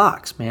work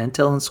sucks, man.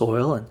 Tilling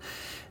soil,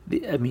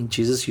 and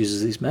Jesus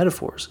uses these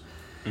metaphors.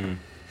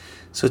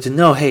 So to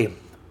know, hey,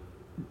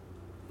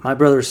 my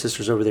brother or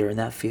sister's over there in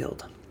that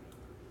field,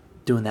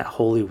 doing that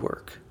holy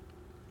work,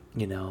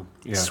 you know,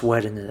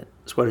 sweating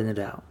it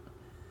out.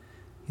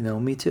 You know,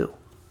 me too.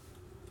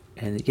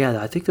 And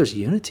I think there's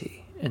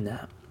unity in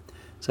that.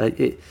 So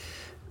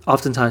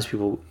oftentimes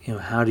people, you know,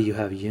 how do you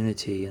have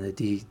unity in a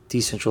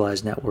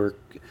decentralized network,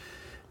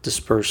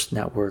 dispersed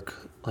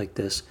network like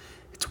this?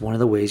 It's one of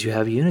the ways you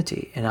have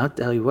unity. And I'll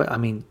tell you what, I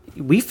mean,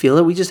 we feel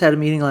it. We just had a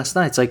meeting last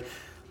night. It's like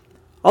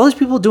all these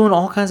people doing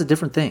all kinds of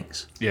different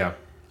things. Yeah.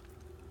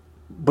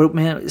 But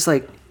man, it's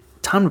like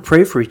time to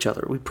pray for each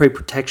other. We pray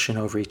protection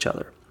over each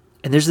other.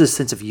 And there's this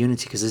sense of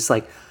unity because it's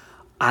like,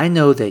 I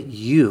know that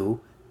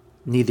you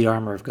need the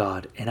armor of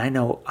God, and I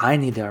know I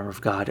need the armor of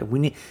God, and we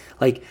need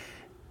like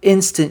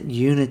instant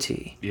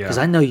unity because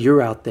I know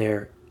you're out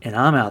there and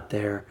I'm out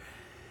there,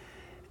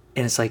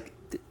 and it's like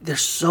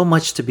there's so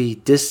much to be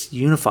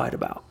disunified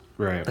about,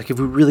 Right. Like if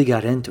we really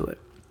got into it,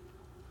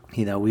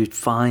 we'd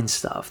find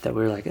stuff that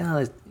we were like,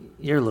 oh,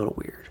 you're a little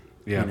weird,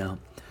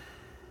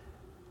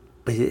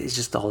 But it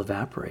just all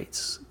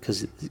evaporates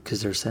because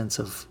there's a sense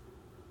of,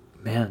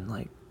 man,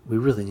 like we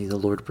really need the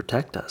Lord to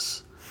protect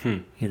us,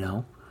 And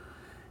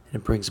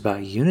it brings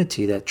about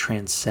unity that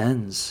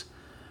transcends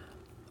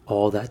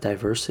all that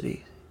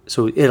diversity.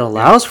 So it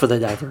allows for the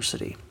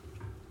diversity,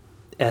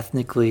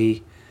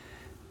 ethnically,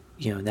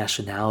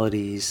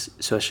 nationalities,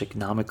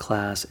 socioeconomic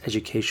class,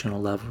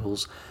 educational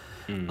levels,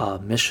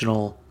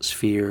 missional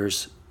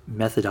spheres,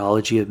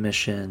 methodology of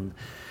mission.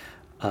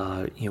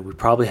 We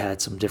probably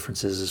had some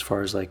differences as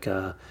far as like,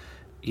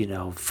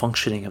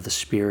 functioning of the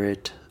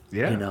Spirit.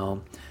 Yeah.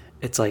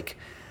 It's like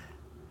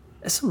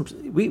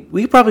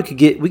we probably could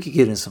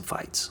get in some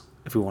fights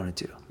if we wanted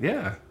to.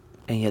 Yeah.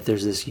 And yet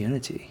there's this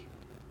unity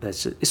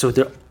so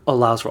there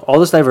allows for all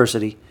this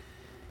diversity,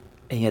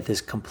 and yet this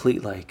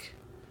complete like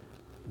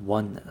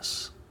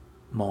oneness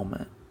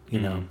moment.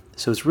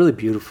 So it's really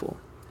beautiful.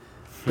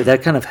 But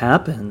that kind of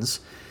happens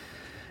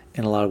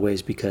in a lot of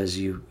ways because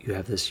you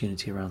have this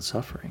unity around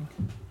suffering.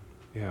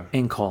 Yeah.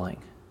 And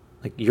calling.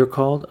 Like you're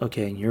called,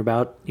 okay, and you're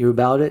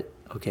about it,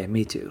 okay,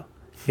 me too.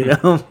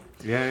 Yeah.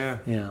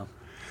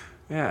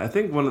 Yeah, I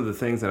think one of the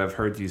things that I've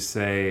heard you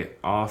say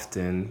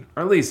often,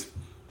 or at least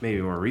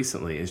maybe more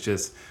recently, is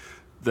just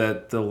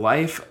that the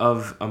life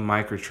of a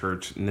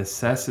microchurch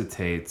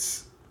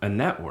necessitates a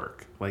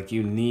network. Like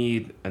you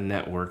need a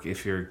network.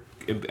 If you're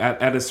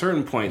at a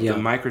certain point, the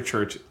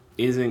microchurch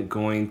isn't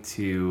going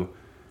to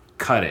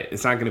cut it.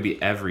 It's not going to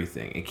be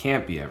everything. It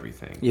can't be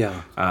everything.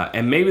 Yeah.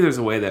 And maybe there's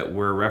a way that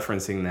we're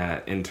referencing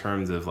that in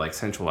terms of like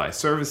centralized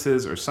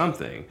services or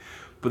something.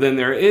 But then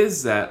there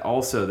is that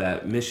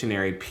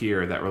missionary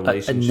peer, that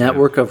relationship. A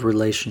network of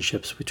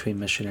relationships between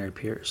missionary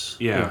peers.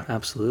 Yeah.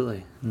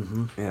 Absolutely.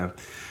 Mm-hmm. Yeah.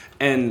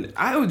 And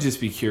I would just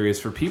be curious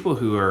for people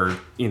who are,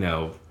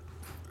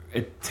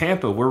 at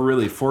Tampa, we're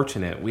really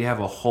fortunate. We have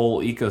a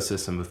whole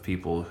ecosystem of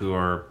people who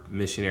are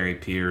missionary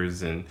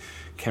peers and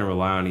can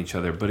rely on each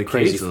other. But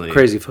occasionally...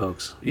 Crazy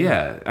folks.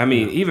 Yeah. I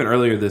mean, even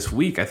earlier this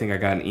week, I think I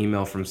got an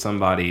email from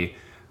somebody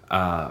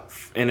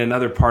in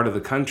another part of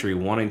the country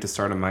wanting to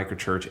start a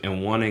microchurch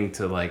and wanting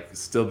to like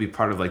still be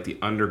part of like the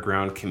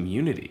underground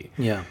community.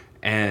 Yeah.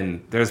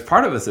 And there's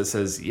part of us that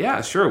says,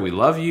 yeah, sure, we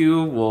love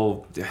you.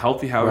 We'll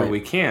help you however we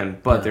can.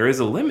 But there is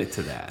a limit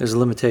to that. There's a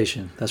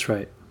limitation. That's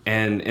right.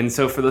 And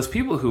so for those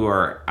people who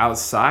are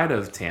outside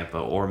of Tampa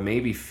or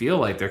maybe feel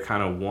like they're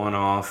kind of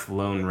one-off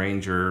Lone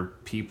Ranger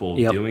people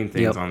doing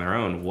things on their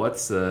own,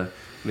 what's the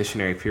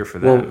missionary peer for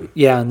them? Well,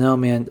 yeah, no,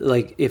 man.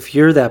 Like if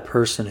you're that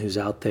person who's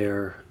out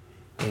there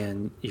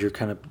and you're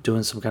kind of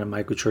doing some kind of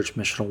microchurch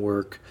missional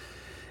work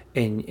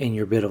and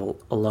you're a bit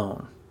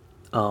alone,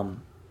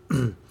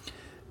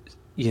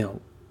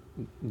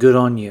 good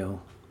on you.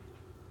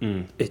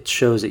 It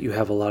shows that you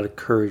have a lot of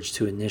courage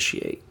to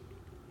initiate.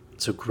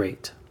 So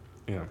great.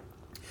 Yeah.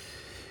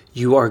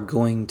 You are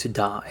going to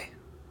die,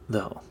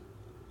 though,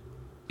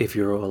 if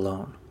you're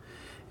alone.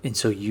 And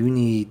so you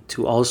need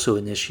to also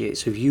initiate.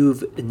 So if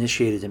you've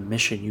initiated a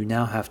mission, you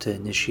now have to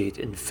initiate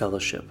in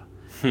fellowship.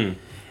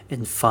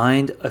 And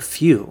find a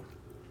few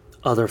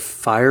other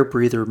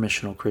fire-breather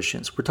missional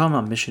Christians. We're talking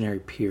about missionary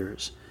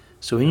peers.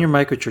 So in your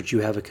microchurch, you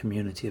have a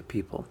community of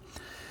people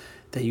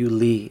that you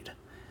lead.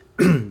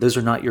 Those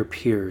are not your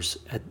peers,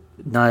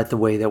 not at the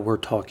way that we're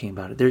talking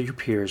about it. They're your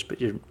peers, but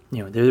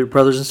they're your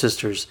brothers and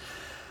sisters.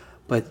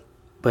 But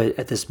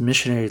at this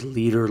missionary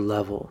leader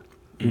level,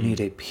 you need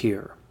a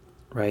peer,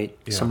 right?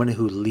 Yeah. Somebody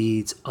who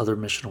leads other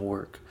missional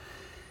work.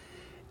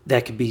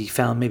 That could be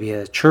found maybe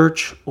at a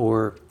church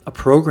or a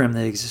program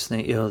that exists.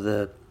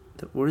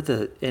 What are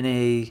the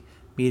NA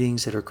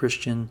meetings that are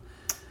Christian?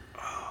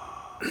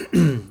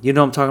 You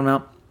know what I'm talking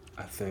about?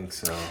 I think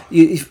so.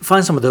 You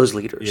find some of those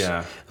leaders.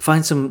 Yeah.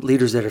 Find some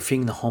leaders that are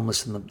feeding the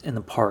homeless in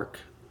the park.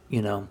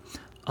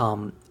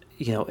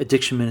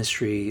 Addiction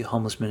ministry,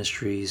 homeless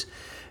ministries,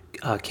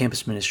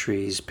 campus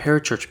ministries,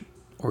 parachurch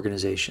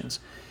organizations.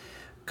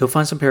 Go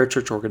find some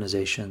parachurch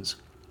organizations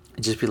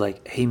and just be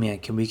like, hey man,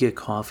 can we get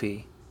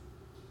coffee?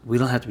 We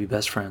don't have to be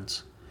best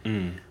friends,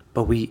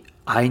 but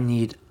I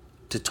need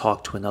to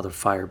talk to another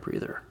fire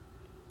breather,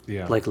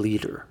 like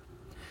leader,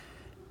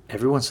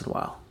 every once in a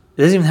while.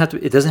 It doesn't have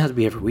to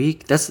be every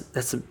week.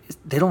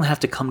 They don't have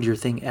to come to your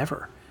thing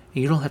ever.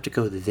 You don't have to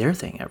go to their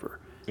thing ever.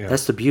 Yeah.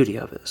 That's the beauty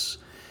of this.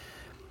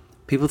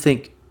 People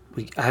think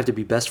I have to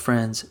be best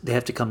friends. They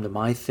have to come to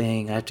my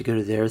thing. I have to go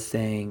to their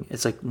thing.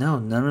 It's like, no,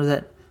 none of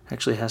that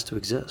actually has to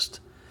exist.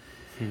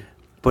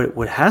 But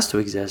what has to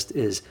exist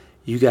is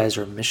you guys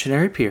are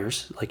missionary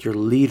peers, like you're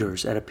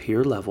leaders at a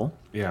peer level.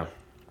 Yeah.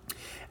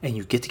 And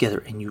you get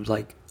together and you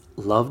like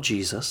love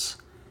Jesus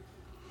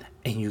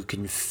and you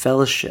can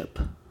fellowship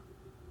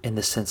in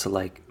the sense of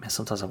like, man,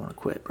 sometimes I want to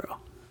quit, bro.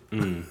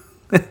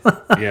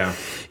 Yeah.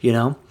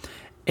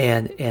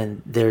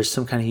 And there's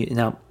some kind of,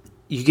 now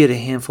you get a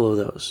handful of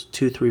those,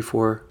 2, 3,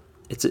 4.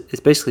 It's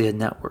basically a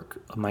network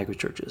of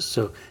microchurches.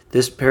 So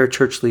this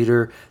parachurch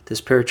leader,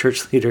 this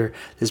parachurch leader,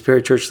 this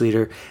parachurch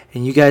leader,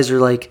 and you guys are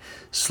like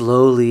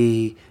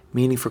slowly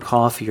meeting for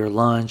coffee or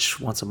lunch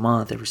once a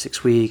month, every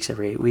 6 weeks,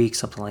 every 8 weeks,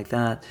 something like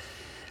that,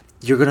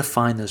 you're going to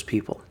find those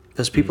people.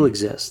 Those people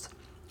exist.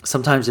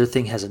 Sometimes their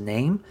thing has a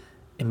name,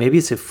 and maybe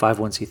it's a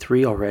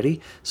 501c3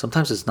 already.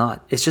 Sometimes it's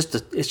not. It's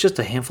just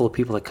a handful of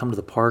people that come to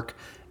the park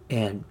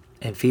and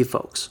feed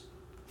folks,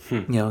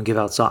 and give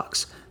out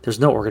socks. There's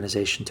no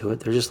organization to it.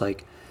 They're just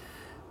like,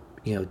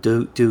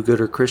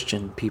 do-gooder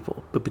Christian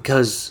people. But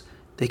because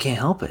they can't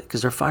help it,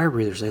 because they're fire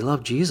breathers, they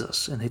love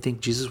Jesus, and they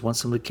think Jesus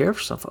wants them to care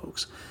for some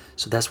folks.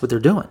 So that's what they're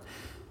doing.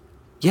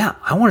 Yeah,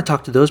 I want to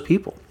talk to those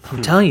people.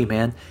 I'm telling you,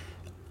 man,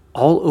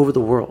 all over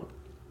the world,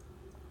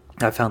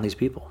 I found these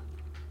people.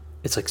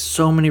 It's like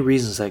so many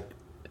reasons, like,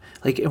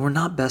 and we're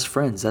not best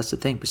friends. That's the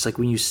thing. It's like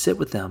when you sit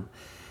with them,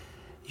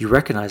 you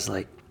recognize,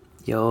 like,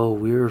 yo,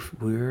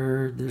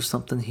 there's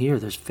something here.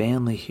 There's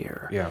family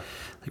here. Yeah.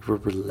 Like, we're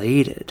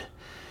related,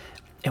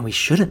 and we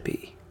shouldn't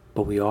be,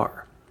 but we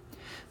are.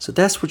 So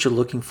that's what you're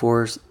looking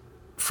for.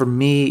 For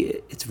me,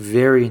 it's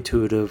very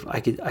intuitive.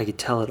 I could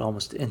tell it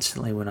almost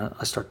instantly when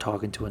I start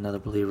talking to another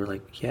believer.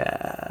 Like,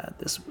 yeah,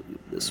 this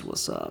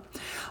what's up.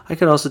 I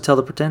could also tell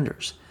the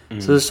pretenders.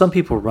 So there's some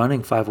people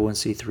running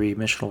 501c3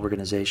 missional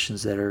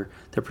organizations they're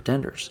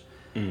pretenders.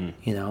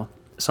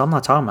 So I'm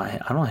not talking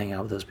about. I don't hang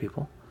out with those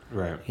people.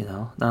 Right.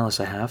 Not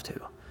unless I have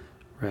to.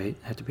 Right.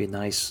 I have to be a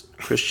nice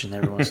Christian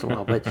every once in a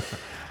while, but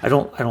I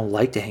don't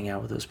like to hang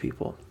out with those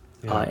people.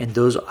 Yeah. And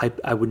those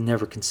I would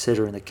never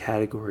consider in the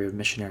category of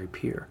missionary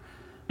peer.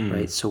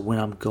 Right. So when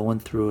I'm going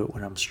through it,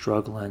 when I'm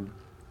struggling,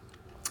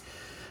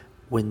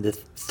 when the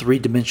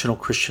three-dimensional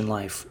Christian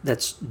life,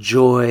 that's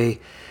joy,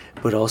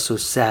 but also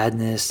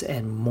sadness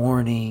and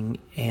mourning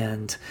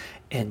and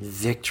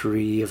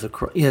victory of the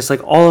cross. It's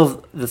like all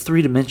of the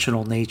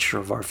three-dimensional nature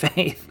of our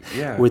faith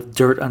with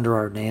dirt under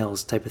our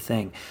nails type of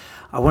thing.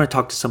 I want to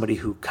talk to somebody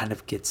who kind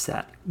of gets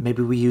that.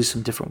 Maybe we use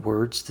some different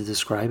words to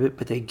describe it,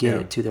 but they get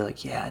it too. They're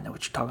like, yeah, I know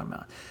what you're talking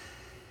about.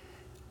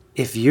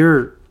 If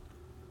you're,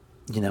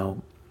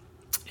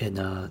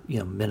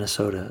 in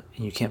Minnesota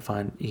and you can't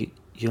find, you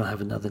don't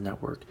have another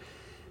network,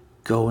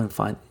 go and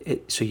find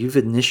it. So you've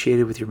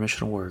initiated with your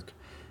missional work.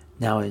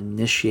 Now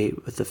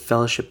initiate with the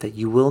fellowship that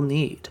you will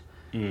need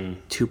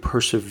to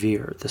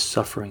persevere the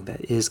suffering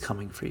that is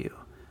coming for you.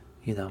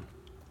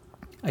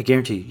 I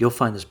guarantee you'll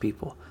find those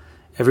people.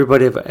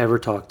 Everybody I've ever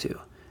talked to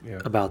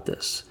about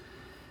this,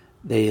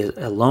 they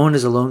alone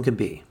as alone can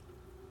be.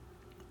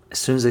 As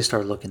soon as they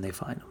start looking, they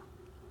find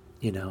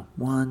them.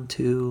 1,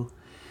 2,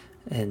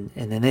 and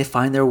then they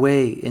find their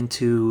way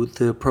into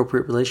the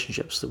appropriate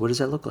relationships. So what does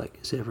that look like?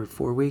 Is it every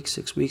 4 weeks,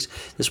 6 weeks?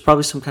 There's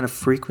probably some kind of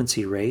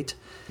frequency rate.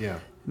 Yeah.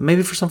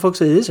 Maybe for some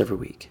folks it is every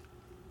week.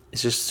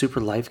 It's just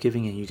super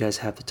life-giving and you guys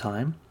have the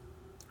time.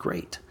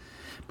 Great.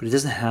 But it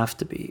doesn't have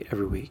to be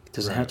every week. It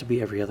doesn't have to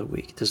be every other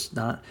week. There's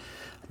not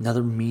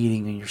another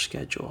meeting in your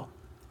schedule.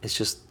 It's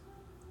just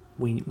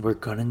we're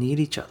going to need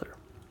each other.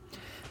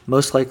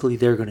 Most likely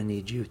they're going to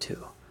need you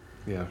too.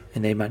 Yeah.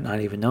 And they might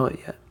not even know it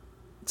yet.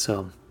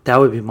 So that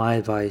would be my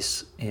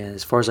advice. And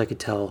as far as I could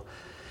tell,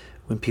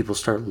 when people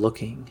start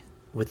looking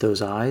with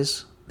those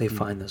eyes, they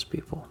find those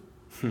people.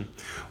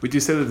 Would you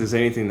say that there's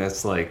anything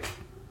that's like,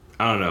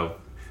 I don't know,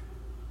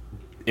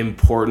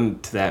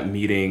 important to that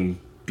meeting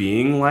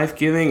being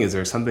life-giving? Is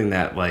there something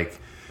that like...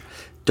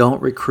 Don't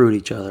recruit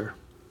each other.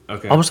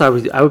 Okay. Almost I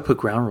would put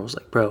ground rules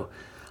like, bro,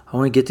 I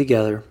want to get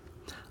together.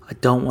 I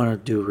don't want to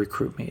do a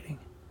recruit meeting.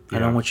 Yeah. I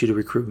don't want you to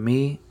recruit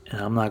me,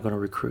 and I'm not going to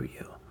recruit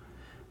you.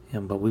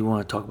 But we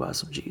want to talk about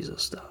some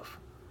Jesus stuff.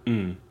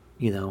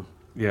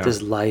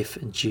 There's life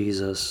in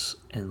Jesus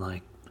and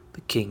like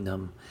the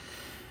kingdom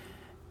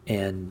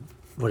and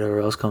whatever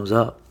else comes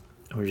up.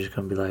 We're just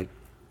going to be like,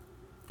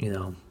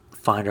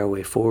 find our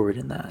way forward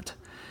in that.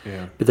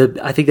 Yeah.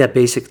 But I think that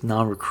basic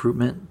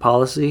non-recruitment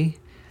policy,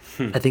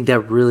 I think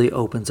that really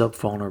opens up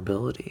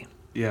vulnerability.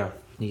 Yeah.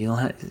 You don't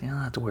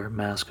have to wear a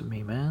mask with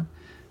me, man.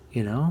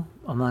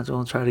 I'm not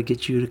going to try to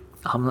get you to,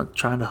 I'm not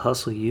trying to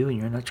hustle you and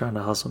you're not trying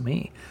to hustle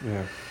me.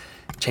 Yeah.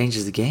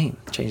 Changes the game,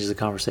 changes the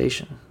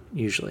conversation,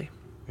 usually.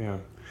 Yeah.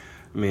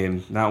 I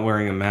mean, not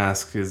wearing a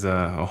mask is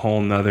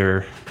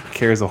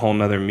carries a whole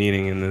nother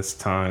meaning in this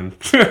time.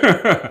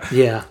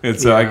 Yeah. And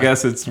so I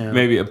guess it's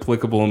maybe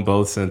applicable in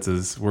both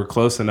senses. We're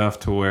close enough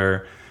to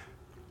where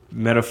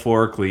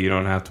metaphorically you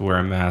don't have to wear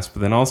a mask,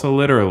 but then also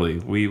literally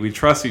we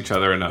trust each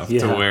other enough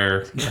to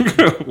where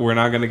we're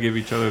not going to give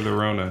each other the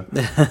Rona.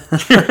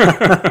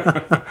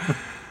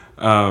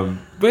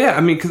 But yeah,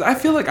 I mean, because I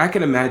feel like I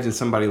can imagine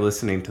somebody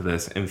listening to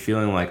this and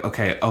feeling like,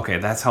 okay,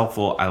 that's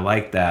helpful. I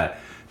like that.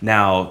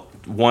 Now,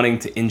 wanting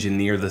to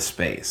engineer the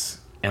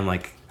space and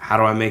like, how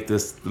do I make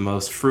this the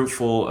most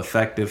fruitful,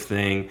 effective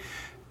thing?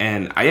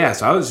 And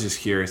so I was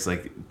just curious,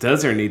 like,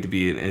 does there need to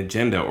be an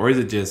agenda, or is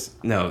it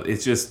just, no,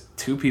 it's just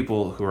two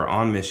people who are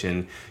on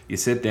mission. You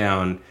sit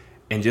down,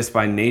 and just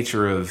by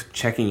nature of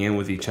checking in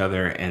with each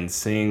other and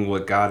seeing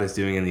what God is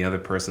doing in the other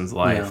person's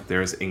life,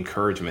 there's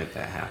encouragement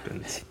that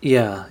happens.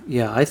 Yeah.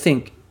 I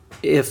think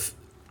if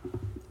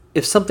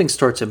something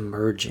starts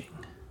emerging,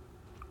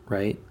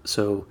 right?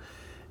 So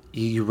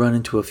you run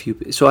into a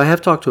few. So I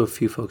have talked to a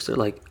few folks that are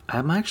like,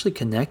 I'm actually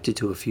connected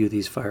to a few of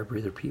these fire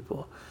breather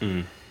people.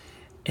 And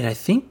I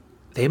think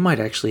they might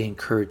actually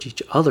encourage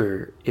each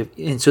other.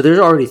 And so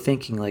they're already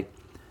thinking like,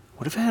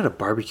 what if I had a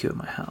barbecue at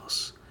my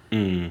house?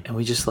 And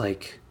we just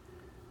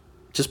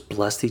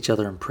blessed each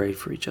other and prayed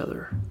for each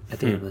other at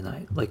the end of the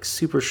night. Like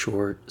super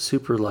short,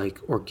 super like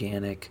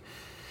organic.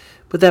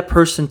 But that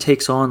person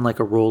takes on like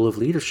a role of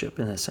leadership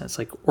in a sense,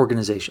 like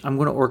organization. I'm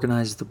going to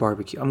organize the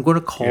barbecue. I'm going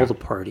to call the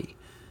party,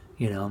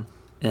 and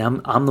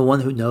I'm the one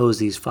who knows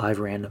these 5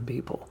 random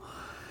people.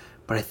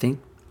 But I think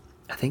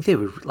they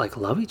would like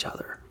love each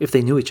other if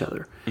they knew each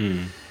other.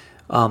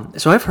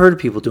 So I've heard of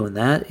people doing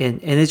that, and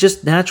it's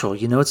just natural.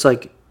 It's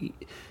like,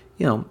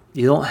 you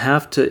don't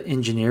have to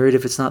engineer it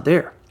if it's not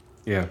there.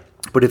 Yeah.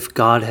 But if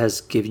God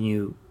has given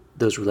you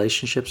those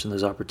relationships and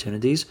those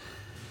opportunities,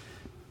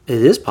 it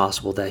is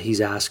possible that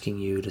he's asking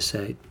you to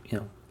say,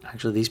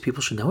 actually these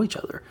people should know each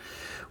other,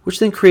 which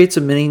then creates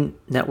a mini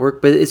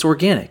network, but it's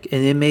organic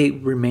and it may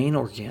remain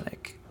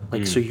organic.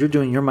 Like, so you're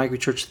doing your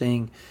microchurch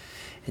thing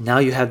and now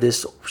you have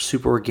this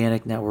super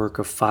organic network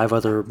of 5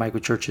 other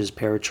microchurches,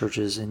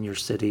 parachurches in your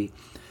city,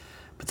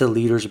 but the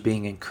leaders are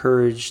being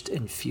encouraged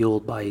and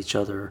fueled by each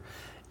other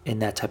in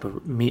that type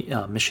of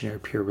missionary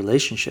peer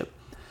relationship.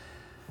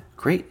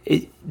 Great.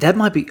 That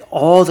might be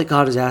all that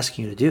God is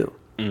asking you to do.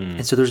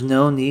 And so there's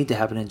no need to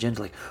have an agenda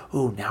like,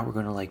 oh, now we're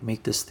going to like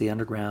make this the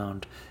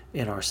underground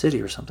in our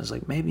city or something. It's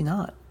like, maybe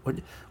not.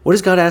 What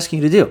is God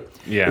asking you to do?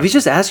 Yeah. If he's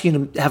just asking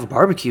you to have a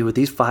barbecue with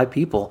these 5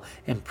 people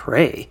and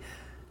pray,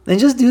 then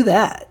just do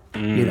that,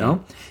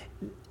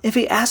 If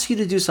he asks you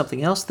to do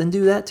something else, then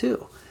do that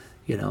too,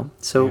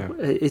 So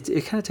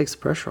it kind of takes the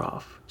pressure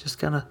off. Just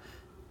kind of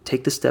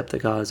take the step that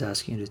God is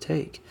asking you to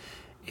take.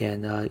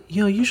 And,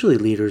 usually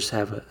leaders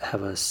have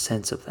a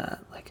sense of that.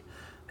 Like,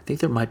 I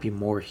think there might be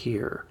more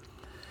here.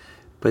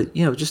 But,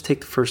 just take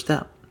the first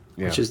step,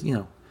 which is,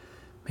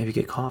 maybe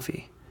get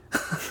coffee.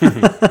 That's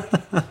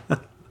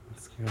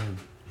good.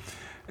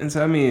 And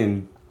so, I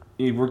mean,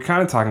 we're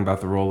kind of talking about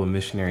the role of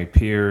missionary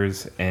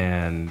peers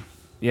and,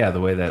 the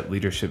way that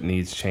leadership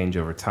needs change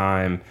over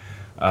time.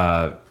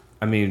 I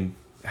mean,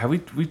 have we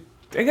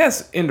I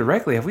guess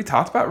indirectly, have we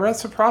talked about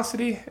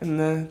reciprocity and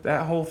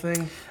that whole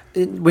thing?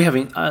 We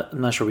haven't.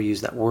 I'm not sure we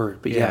use that word,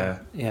 but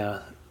yeah.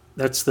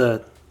 That's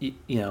the,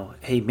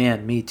 hey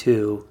man, me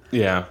too.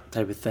 Yeah.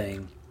 Type of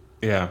thing.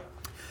 Yeah.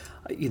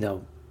 In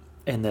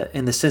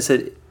the sense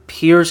that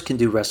peers can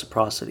do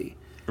reciprocity.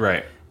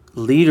 Right.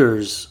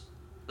 Leaders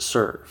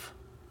serve.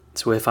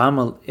 So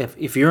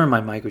if you're in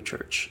my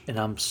microchurch and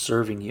I'm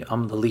serving you,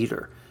 I'm the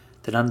leader,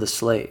 then I'm the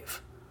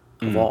slave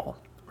of all,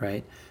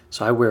 right?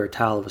 So I wear a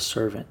towel of a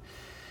servant.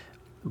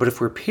 But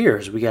if we're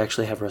peers, we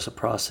actually have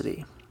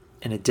reciprocity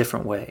in a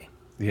different way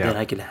than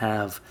I can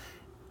have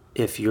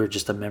if you're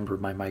just a member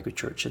of my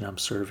microchurch and I'm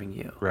serving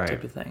you,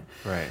 type of thing.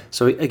 Right.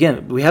 So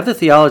again, we have the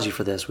theology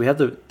for this. We have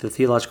the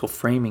theological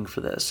framing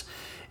for this.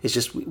 It's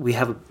just we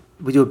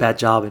do a bad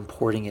job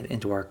importing it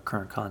into our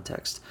current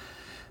context.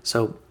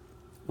 So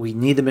we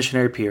need the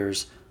missionary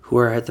peers who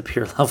are at the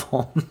peer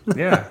level.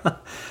 Yeah.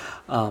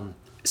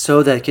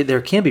 So that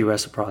there can be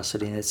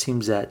reciprocity, and it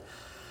seems that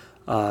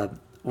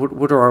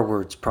what are our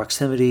words?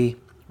 Proximity,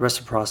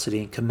 reciprocity,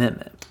 and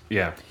commitment.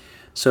 Yeah.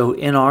 So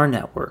in our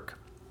network,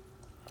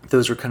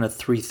 those are kind of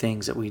 3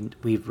 things that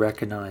we've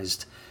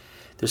recognized.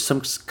 There's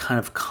some kind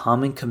of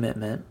common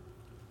commitment,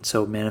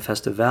 so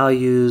manifesto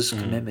values,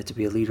 commitment to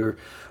be a leader,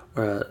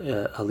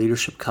 or a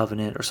leadership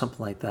covenant, or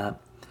something like that.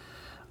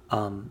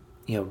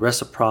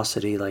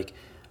 Reciprocity, like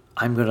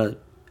I'm going to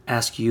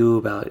ask you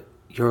about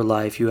your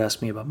life, you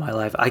ask me about my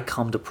life. I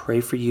come to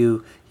pray for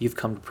you, you've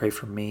come to pray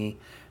for me.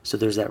 So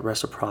there's that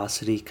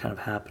reciprocity kind of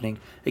happening.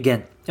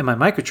 Again, in my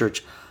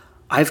microchurch,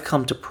 I've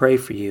come to pray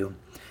for you.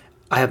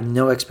 I have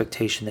no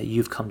expectation that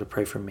you've come to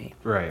pray for me.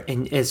 Right.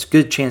 And it's a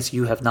good chance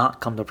you have not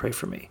come to pray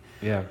for me.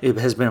 Yeah. It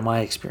has been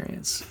my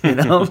experience. A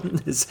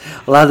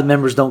lot of the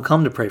members don't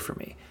come to pray for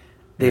me.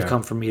 They've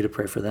come for me to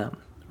pray for them.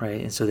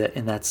 Right.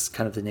 And that's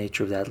kind of the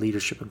nature of that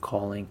leadership and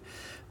calling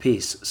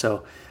piece.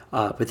 So,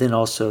 but then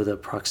also the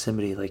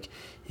proximity, like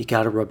you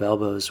got to rub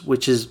elbows,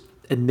 which is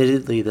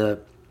admittedly the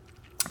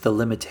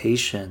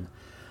limitation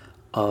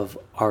of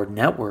our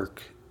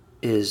network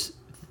is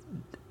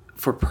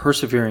for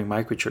persevering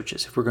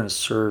microchurches. If we're going to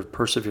serve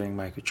persevering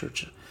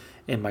microchurches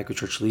and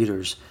microchurch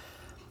leaders,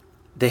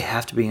 they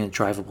have to be in a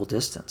drivable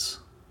distance.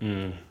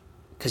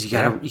 Because you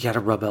gotta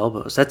rub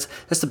elbows. That's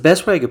the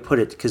best way I could put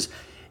it. Because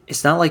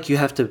it's not like you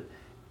have to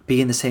be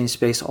in the same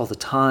space all the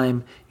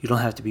time. You don't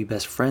have to be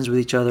best friends with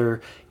each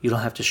other. You don't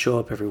have to show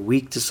up every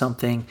week to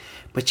something.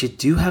 But you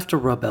do have to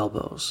rub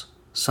elbows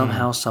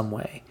somehow, some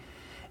way.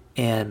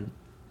 And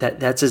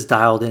that's as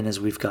dialed in as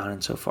we've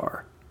gotten so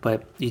far.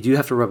 But you do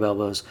have to rub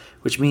elbows,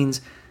 which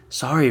means,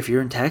 sorry, if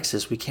you're in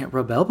Texas, we can't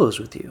rub elbows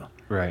with you.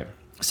 Right.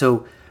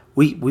 So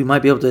we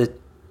might be able to,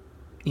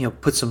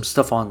 put some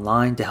stuff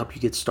online to help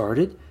you get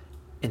started.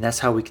 And that's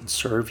how we can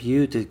serve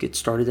you to get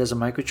started as a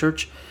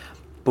microchurch.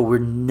 But we're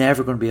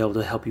never going to be able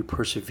to help you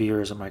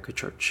persevere as a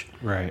microchurch.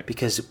 Right.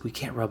 Because we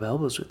can't rub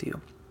elbows with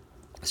you.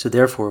 So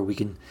therefore, we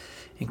can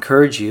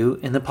encourage you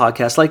in the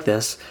podcast like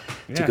this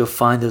to Yeah. go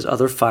find those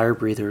other fire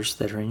breathers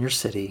that are in your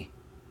city,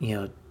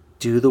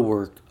 do the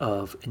work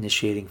of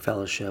initiating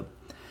fellowship,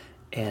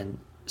 and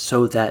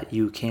so that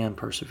you can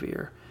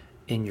persevere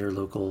in your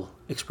local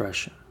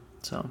expression.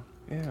 So,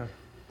 Yeah.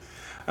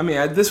 I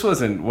mean, this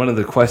wasn't one of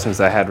the questions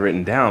I had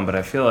written down, but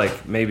I feel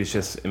like maybe it's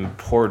just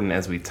important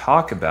as we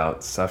talk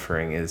about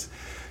suffering is,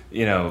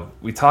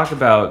 we talk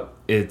about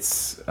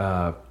its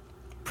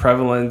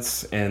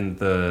prevalence and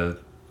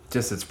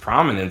its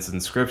prominence in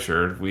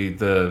Scripture.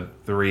 The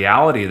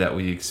reality that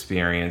we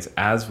experience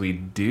as we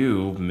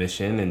do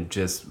mission and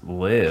just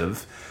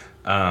live.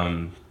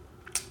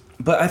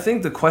 But I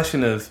think the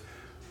question of,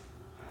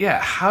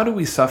 how do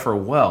we suffer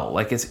well?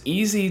 Like, it's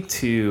easy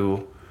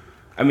to,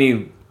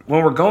 when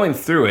we're going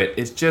through it,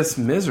 it's just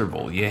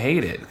miserable. You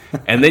hate it.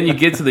 And then you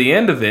get to the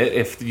end of it,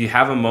 if you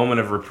have a moment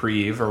of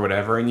reprieve or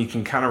whatever, and you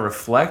can kind of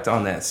reflect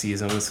on that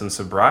season with some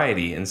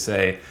sobriety and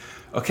say,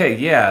 okay,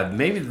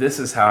 maybe this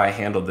is how I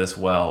handled this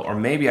well, or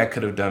maybe I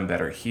could have done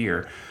better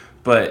here.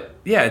 But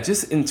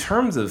just in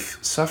terms of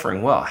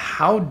suffering well,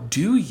 how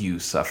do you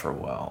suffer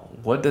well?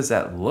 What does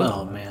that look like?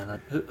 Oh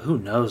man, who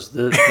knows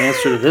the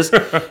answer to this?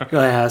 You're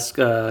gonna ask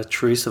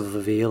Teresa of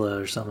Avila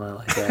or something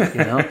like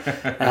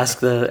that. ask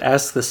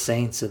the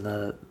saints in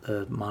the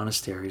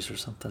monasteries or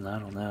something. I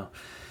don't know.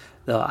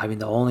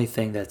 The only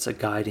thing that's a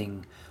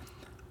guiding,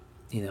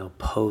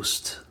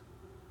 post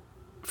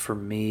for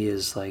me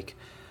is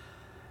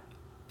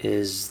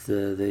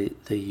the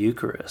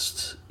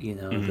Eucharist.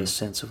 The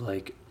sense of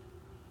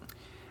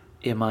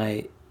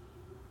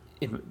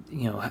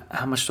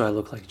how much do I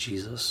look like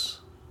Jesus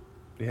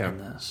in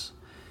this?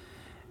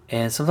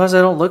 And sometimes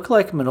I don't look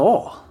like him at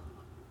all.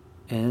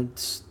 And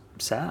it's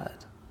sad.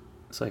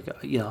 It's like,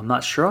 I'm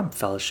not sure I'm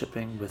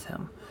fellowshipping with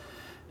him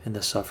in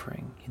the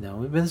suffering.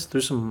 I've been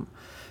through some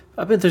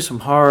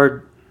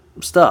hard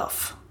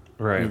stuff,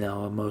 right?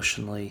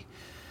 Emotionally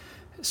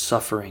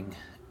suffering,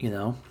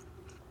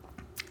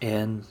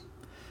 and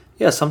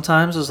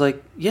sometimes it's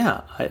like,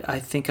 I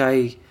think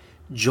I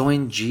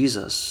joined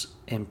Jesus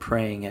in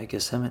praying at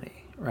Gethsemane,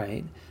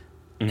 right?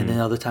 Mm-hmm. And then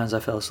other times I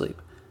fell asleep.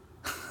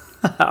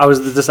 I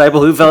was the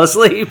disciple who fell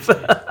asleep.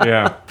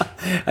 Yeah.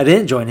 I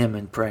didn't join him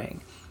in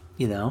praying,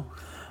 so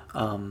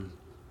I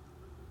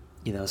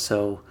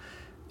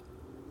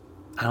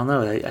don't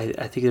know.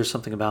 I think there's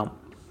something about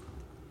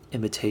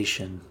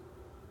imitation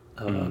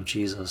of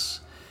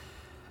Jesus,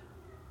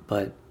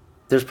 but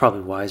there's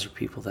probably wiser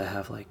people that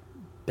have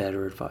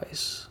better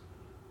advice,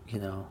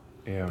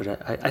 Yeah.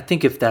 But I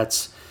think if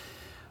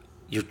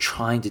you're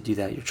trying to do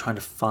that, you're trying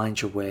to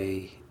find your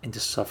way into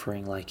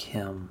suffering like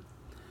him,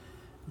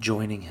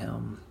 joining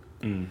him,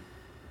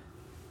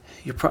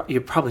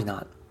 you're probably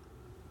not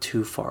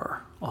too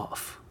far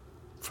off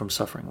from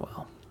suffering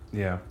well.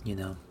 Yeah.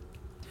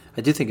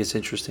 I do think it's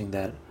interesting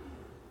that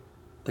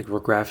we're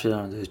grafted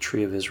onto the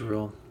tree of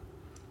Israel,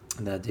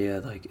 and the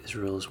idea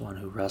Israel is one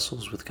who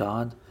wrestles with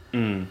God.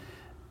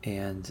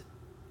 And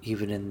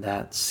even in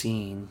that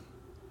scene,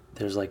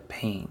 there's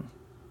pain,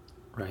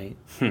 right?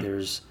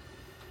 There's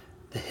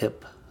the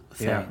hip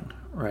thing,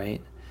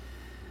 right?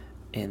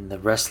 In the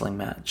wrestling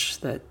match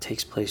that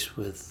takes place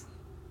with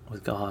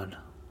God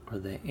or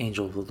the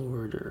angel of the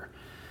Lord or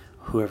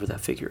whoever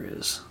that figure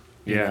is.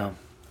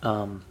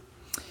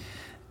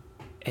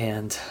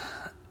 And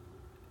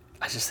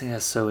I just think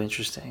that's so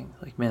interesting.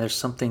 There's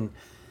something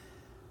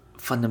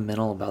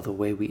fundamental about the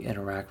way we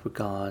interact with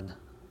God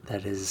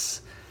that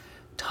is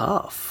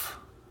tough.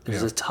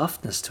 There's a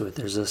toughness to it.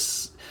 There's a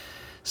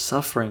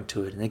suffering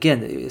to it. And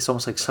again, it's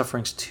almost like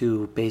suffering's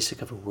too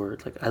basic of a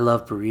word. I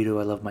love burrito.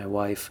 I love my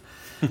wife.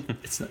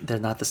 It's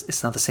not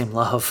the same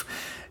love.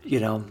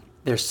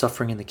 There's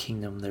suffering in the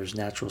kingdom. There's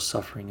natural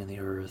suffering in the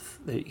earth.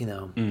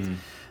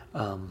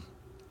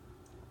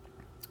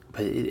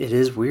 But it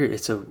is weird.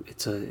 It's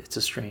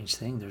a strange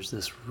thing. There's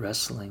this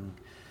wrestling.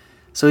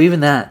 So even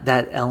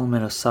that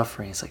element of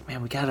suffering, it's like,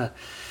 man, we gotta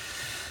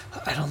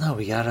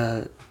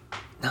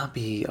not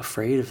be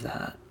afraid of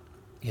that,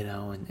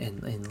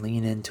 and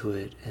lean into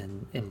it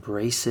and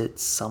embrace it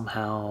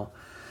somehow.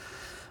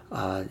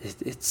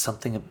 It's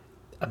something.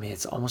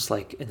 It's almost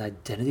like an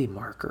identity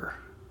marker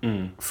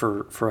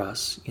for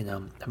us.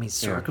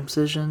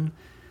 Circumcision.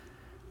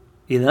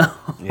 Yeah.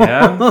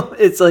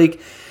 It's like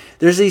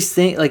there's these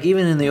things.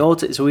 Even in the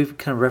Old, so we've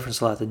kind of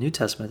referenced a lot of the New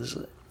Testament. There's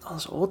all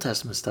this Old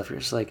Testament stuff. You're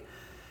just like,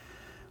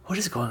 what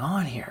is going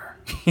on here?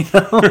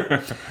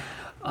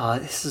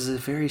 This is a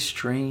very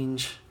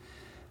strange.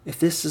 If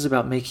this is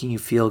about making you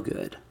feel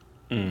good,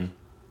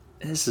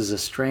 this is a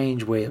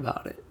strange way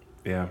about it.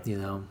 Yeah.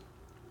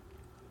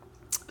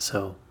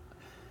 So,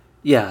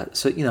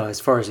 as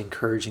far as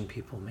encouraging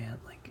people, man,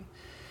 like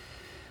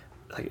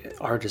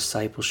our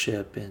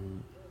discipleship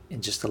and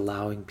just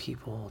allowing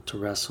people to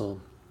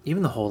wrestle,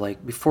 even the whole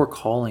before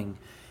calling,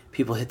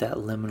 people hit that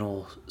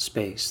liminal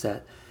space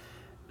that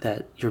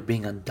you're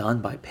being undone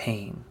by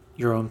pain,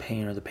 your own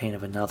pain or the pain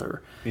of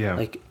another.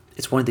 Yeah.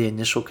 It's one of the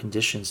initial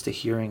conditions to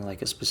hearing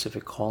a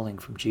specific calling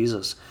from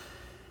Jesus.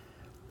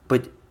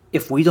 But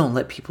if we don't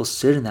let people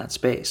sit in that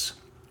space,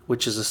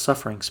 which is a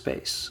suffering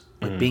space,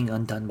 like being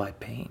undone by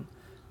pain,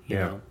 you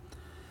know,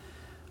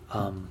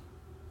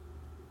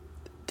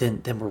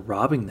 then we're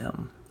robbing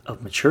them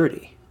of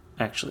maturity,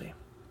 actually,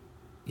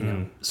 you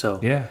know. So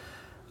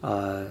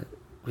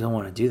we don't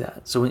want to do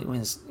that. So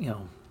when you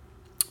know,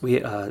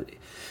 we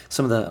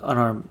some of the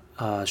unarmed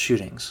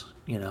shootings,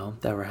 you know,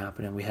 that were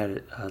happening. We had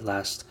it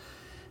last,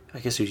 I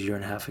guess it was a year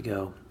and a half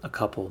ago, a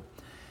couple.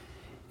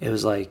 It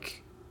was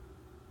like,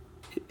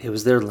 it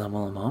was their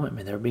liminal moment,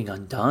 man. They were being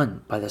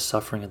undone by the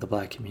suffering of the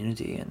black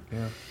community, and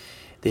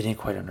they didn't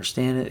quite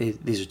understand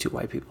it. These are two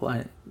white people.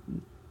 I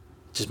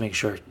just make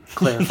sure,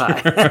 clarify.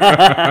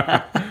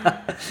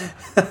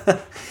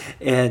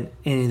 and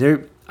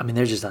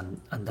they're just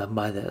undone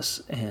by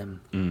this, and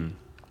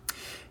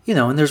you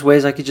know, and there's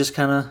ways I could just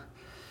kind of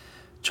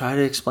try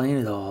to explain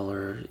it all,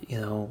 or you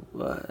know,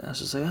 I was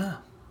just like, yeah,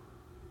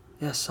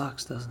 it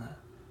sucks, doesn't it?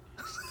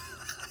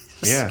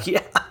 Yeah,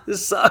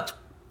 this sucks.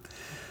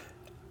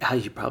 How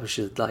you probably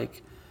should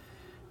like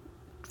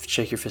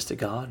shake your fist at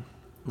God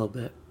a little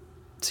bit,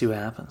 see what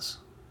happens,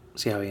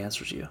 see how he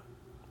answers you,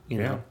 you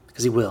know,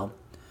 because he will,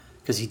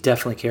 because he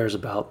definitely cares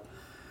about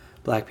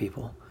black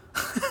people.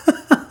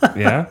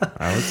 Yeah,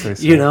 I would say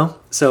so. You know,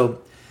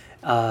 so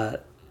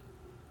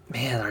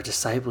man, our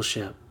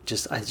discipleship,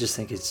 I just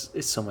think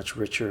it's so much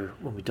richer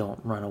when we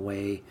don't run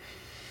away.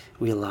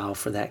 We allow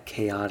for that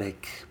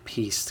chaotic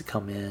peace to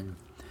come in,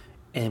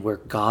 and where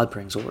God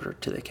brings order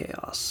to the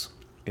chaos.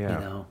 You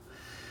know,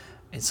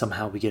 and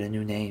somehow we get a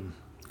new name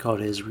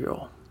called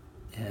Israel,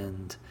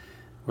 and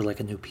we're like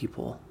a new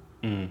people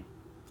on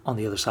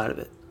the other side of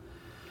it.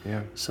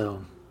 Yeah.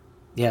 So,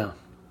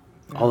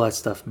 all that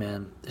stuff,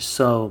 man. There's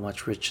so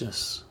much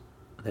richness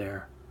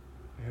there.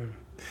 Yeah.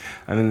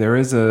 I mean, there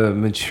is a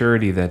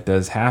maturity that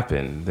does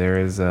happen. There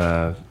is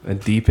a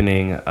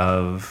deepening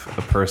of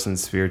a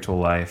person's spiritual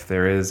life.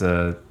 There is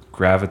a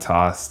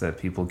gravitas that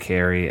people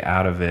carry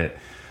out of it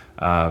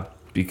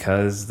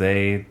because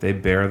they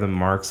bear the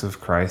marks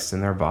of Christ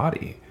in their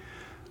body.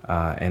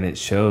 And it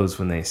shows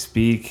when they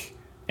speak,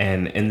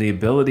 and in the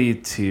ability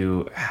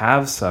to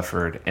have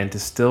suffered and to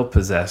still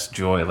possess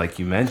joy, like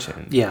you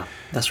mentioned. Yeah,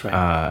 that's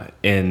right.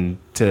 And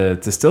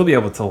to still be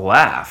able to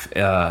laugh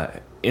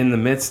in the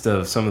midst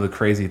of some of the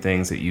crazy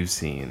things that you've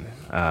seen.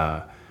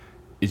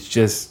 It's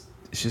just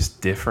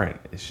different.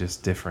 It's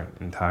just different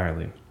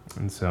entirely.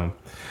 And so,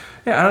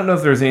 I don't know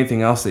if there's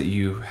anything else that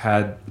you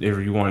had,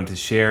 or you wanted to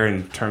share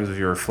in terms of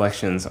your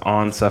reflections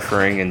on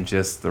suffering and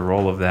just the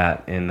role of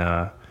that in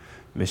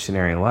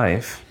missionary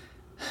life.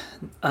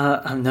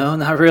 No,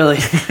 not really.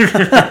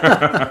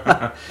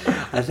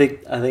 I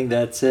think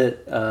that's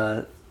it.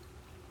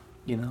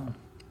 You know,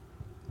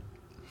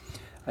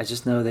 I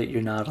just know that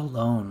you're not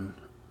alone.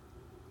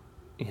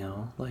 You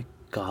know, like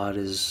God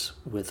is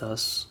with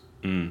us,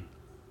 and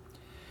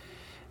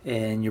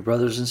your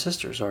brothers and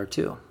sisters are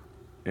too.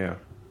 Yeah.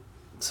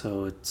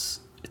 So it's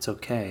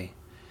okay,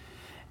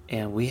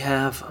 and we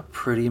have a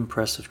pretty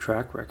impressive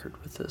track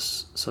record with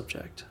this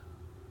subject.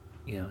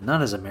 You know,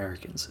 not as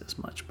Americans as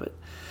much, but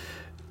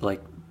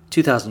like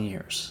 2,000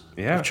 years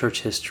of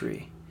church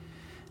history.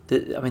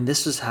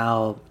 This is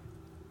how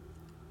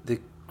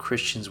the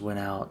Christians went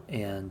out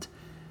and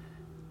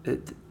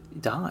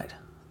died.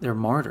 They're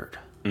martyred.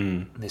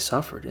 And they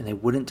suffered, and they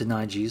wouldn't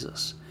deny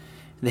Jesus.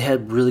 And they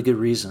had really good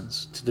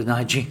reasons to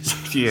deny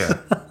Jesus. Yeah.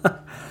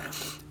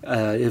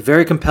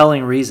 Very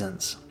compelling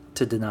reasons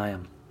to deny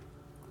him,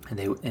 and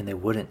they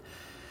wouldn't.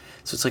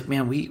 So it's like,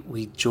 man,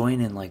 we join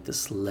in like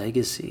this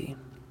legacy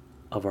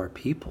of our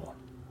people.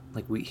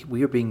 Like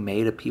we are being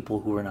made a people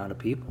who are not a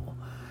people,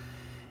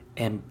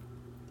 and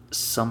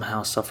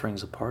somehow suffering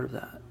is a part of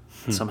that.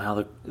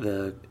 Somehow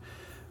the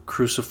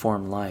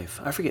cruciform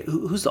life. I forget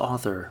who's the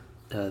author.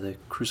 The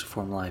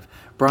Cruciform Life.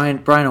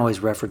 Brian always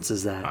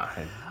references that.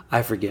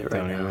 I forget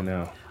right now. Don't even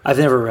know. I've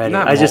never read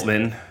Not it.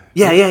 Moltmann.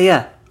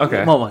 Yeah.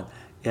 Okay. Moltmann.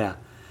 Yeah.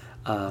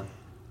 The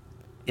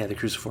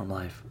Cruciform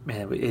Life.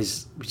 Man, we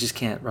just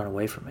can't run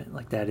away from it.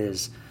 Like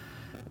that's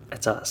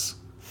us.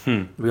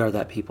 We are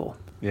that people.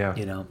 Yeah.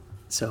 You know.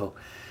 So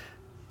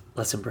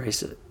let's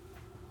embrace it.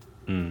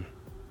 Man,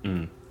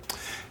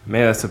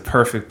 that's a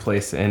perfect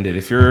place to end it.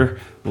 If you're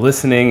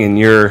listening and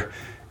you're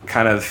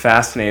kind of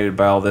fascinated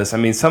by all this, I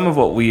mean, some of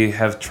what we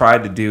have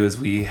tried to do as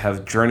we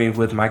have journeyed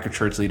with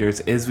microchurch leaders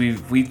is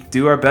we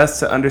do our best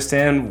to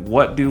understand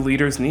what do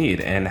leaders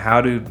need and how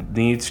do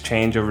needs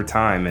change over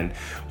time, and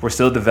we're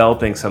still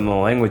developing some of the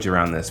language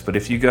around this. But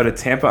if you go to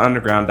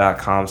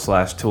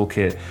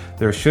tampaunderground.com/toolkit,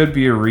 there should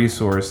be a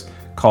resource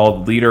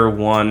called Leader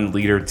 1,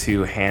 Leader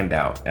 2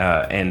 handout.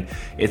 And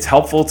it's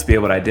helpful to be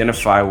able to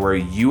identify where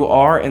you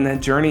are in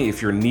that journey,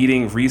 if you're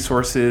needing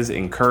resources,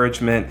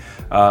 encouragement,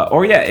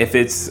 or if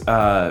it's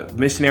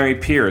missionary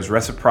peers,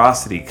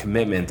 reciprocity,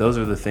 commitment. Those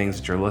are the things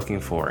that you're looking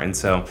for. And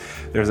so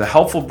there's a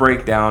helpful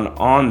breakdown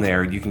on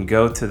there. You can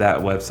go to that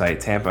website,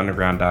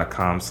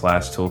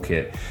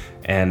 tampaunderground.com/toolkit,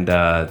 and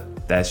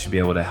that should be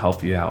able to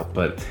help you out.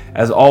 But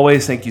as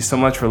always, thank you so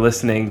much for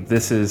listening.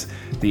 This is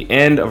the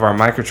end of our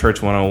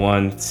Microchurch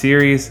 101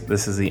 series.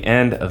 This is the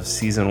end of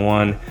season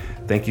 1.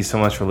 Thank you so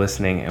much for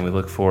listening, and we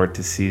look forward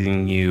to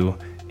seeing you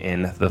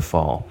in the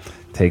fall.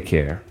 Take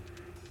care.